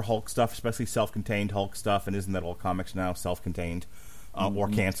read more Hulk stuff, especially self-contained Hulk stuff. And isn't that all comics now? Self-contained or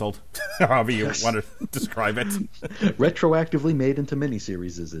canceled, however you want to describe it. Retroactively made into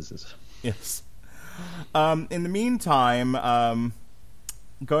miniseries. Yes. In the meantime,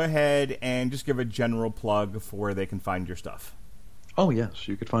 go ahead and just give a general plug for where they can find your stuff. Oh, yes.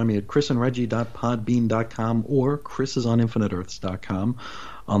 You could find me at chrisandreggie.podbean.com or chrisisoninfiniteearths.com.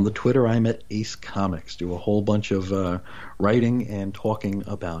 On the Twitter, I'm at Ace Comics. Do a whole bunch of writing and talking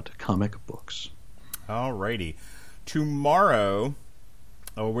about comic books. All righty. Tomorrow,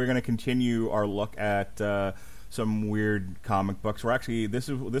 we're going to continue our look at some weird comic books. We're actually,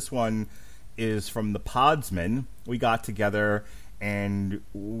 this one is from the Podsman. We got together and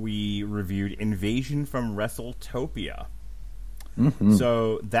we reviewed Invasion from WrestleTopia. Mm-hmm.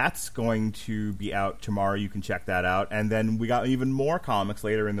 So that's going to be out tomorrow. You can check that out. And then we got even more comics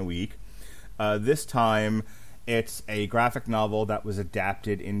later in the week. This time, it's a graphic novel that was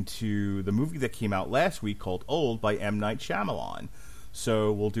adapted into the movie that came out last week called Old by M. Night Shyamalan.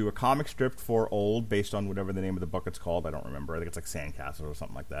 So we'll do a comic strip for Old based on whatever the name of the book it's called. I don't remember. I think it's like Sandcastle or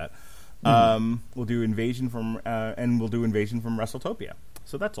something like that. Mm-hmm. We'll do Invasion from WrestleTopia.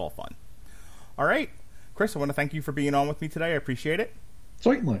 So that's all fun. All right. Chris, I want to thank you for being on with me today. I appreciate it.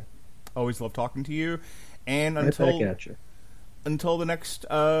 Certainly. Always love talking to you. And right back at you. Until the next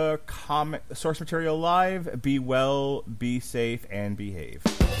comic Source Material Live, be well, be safe, and behave.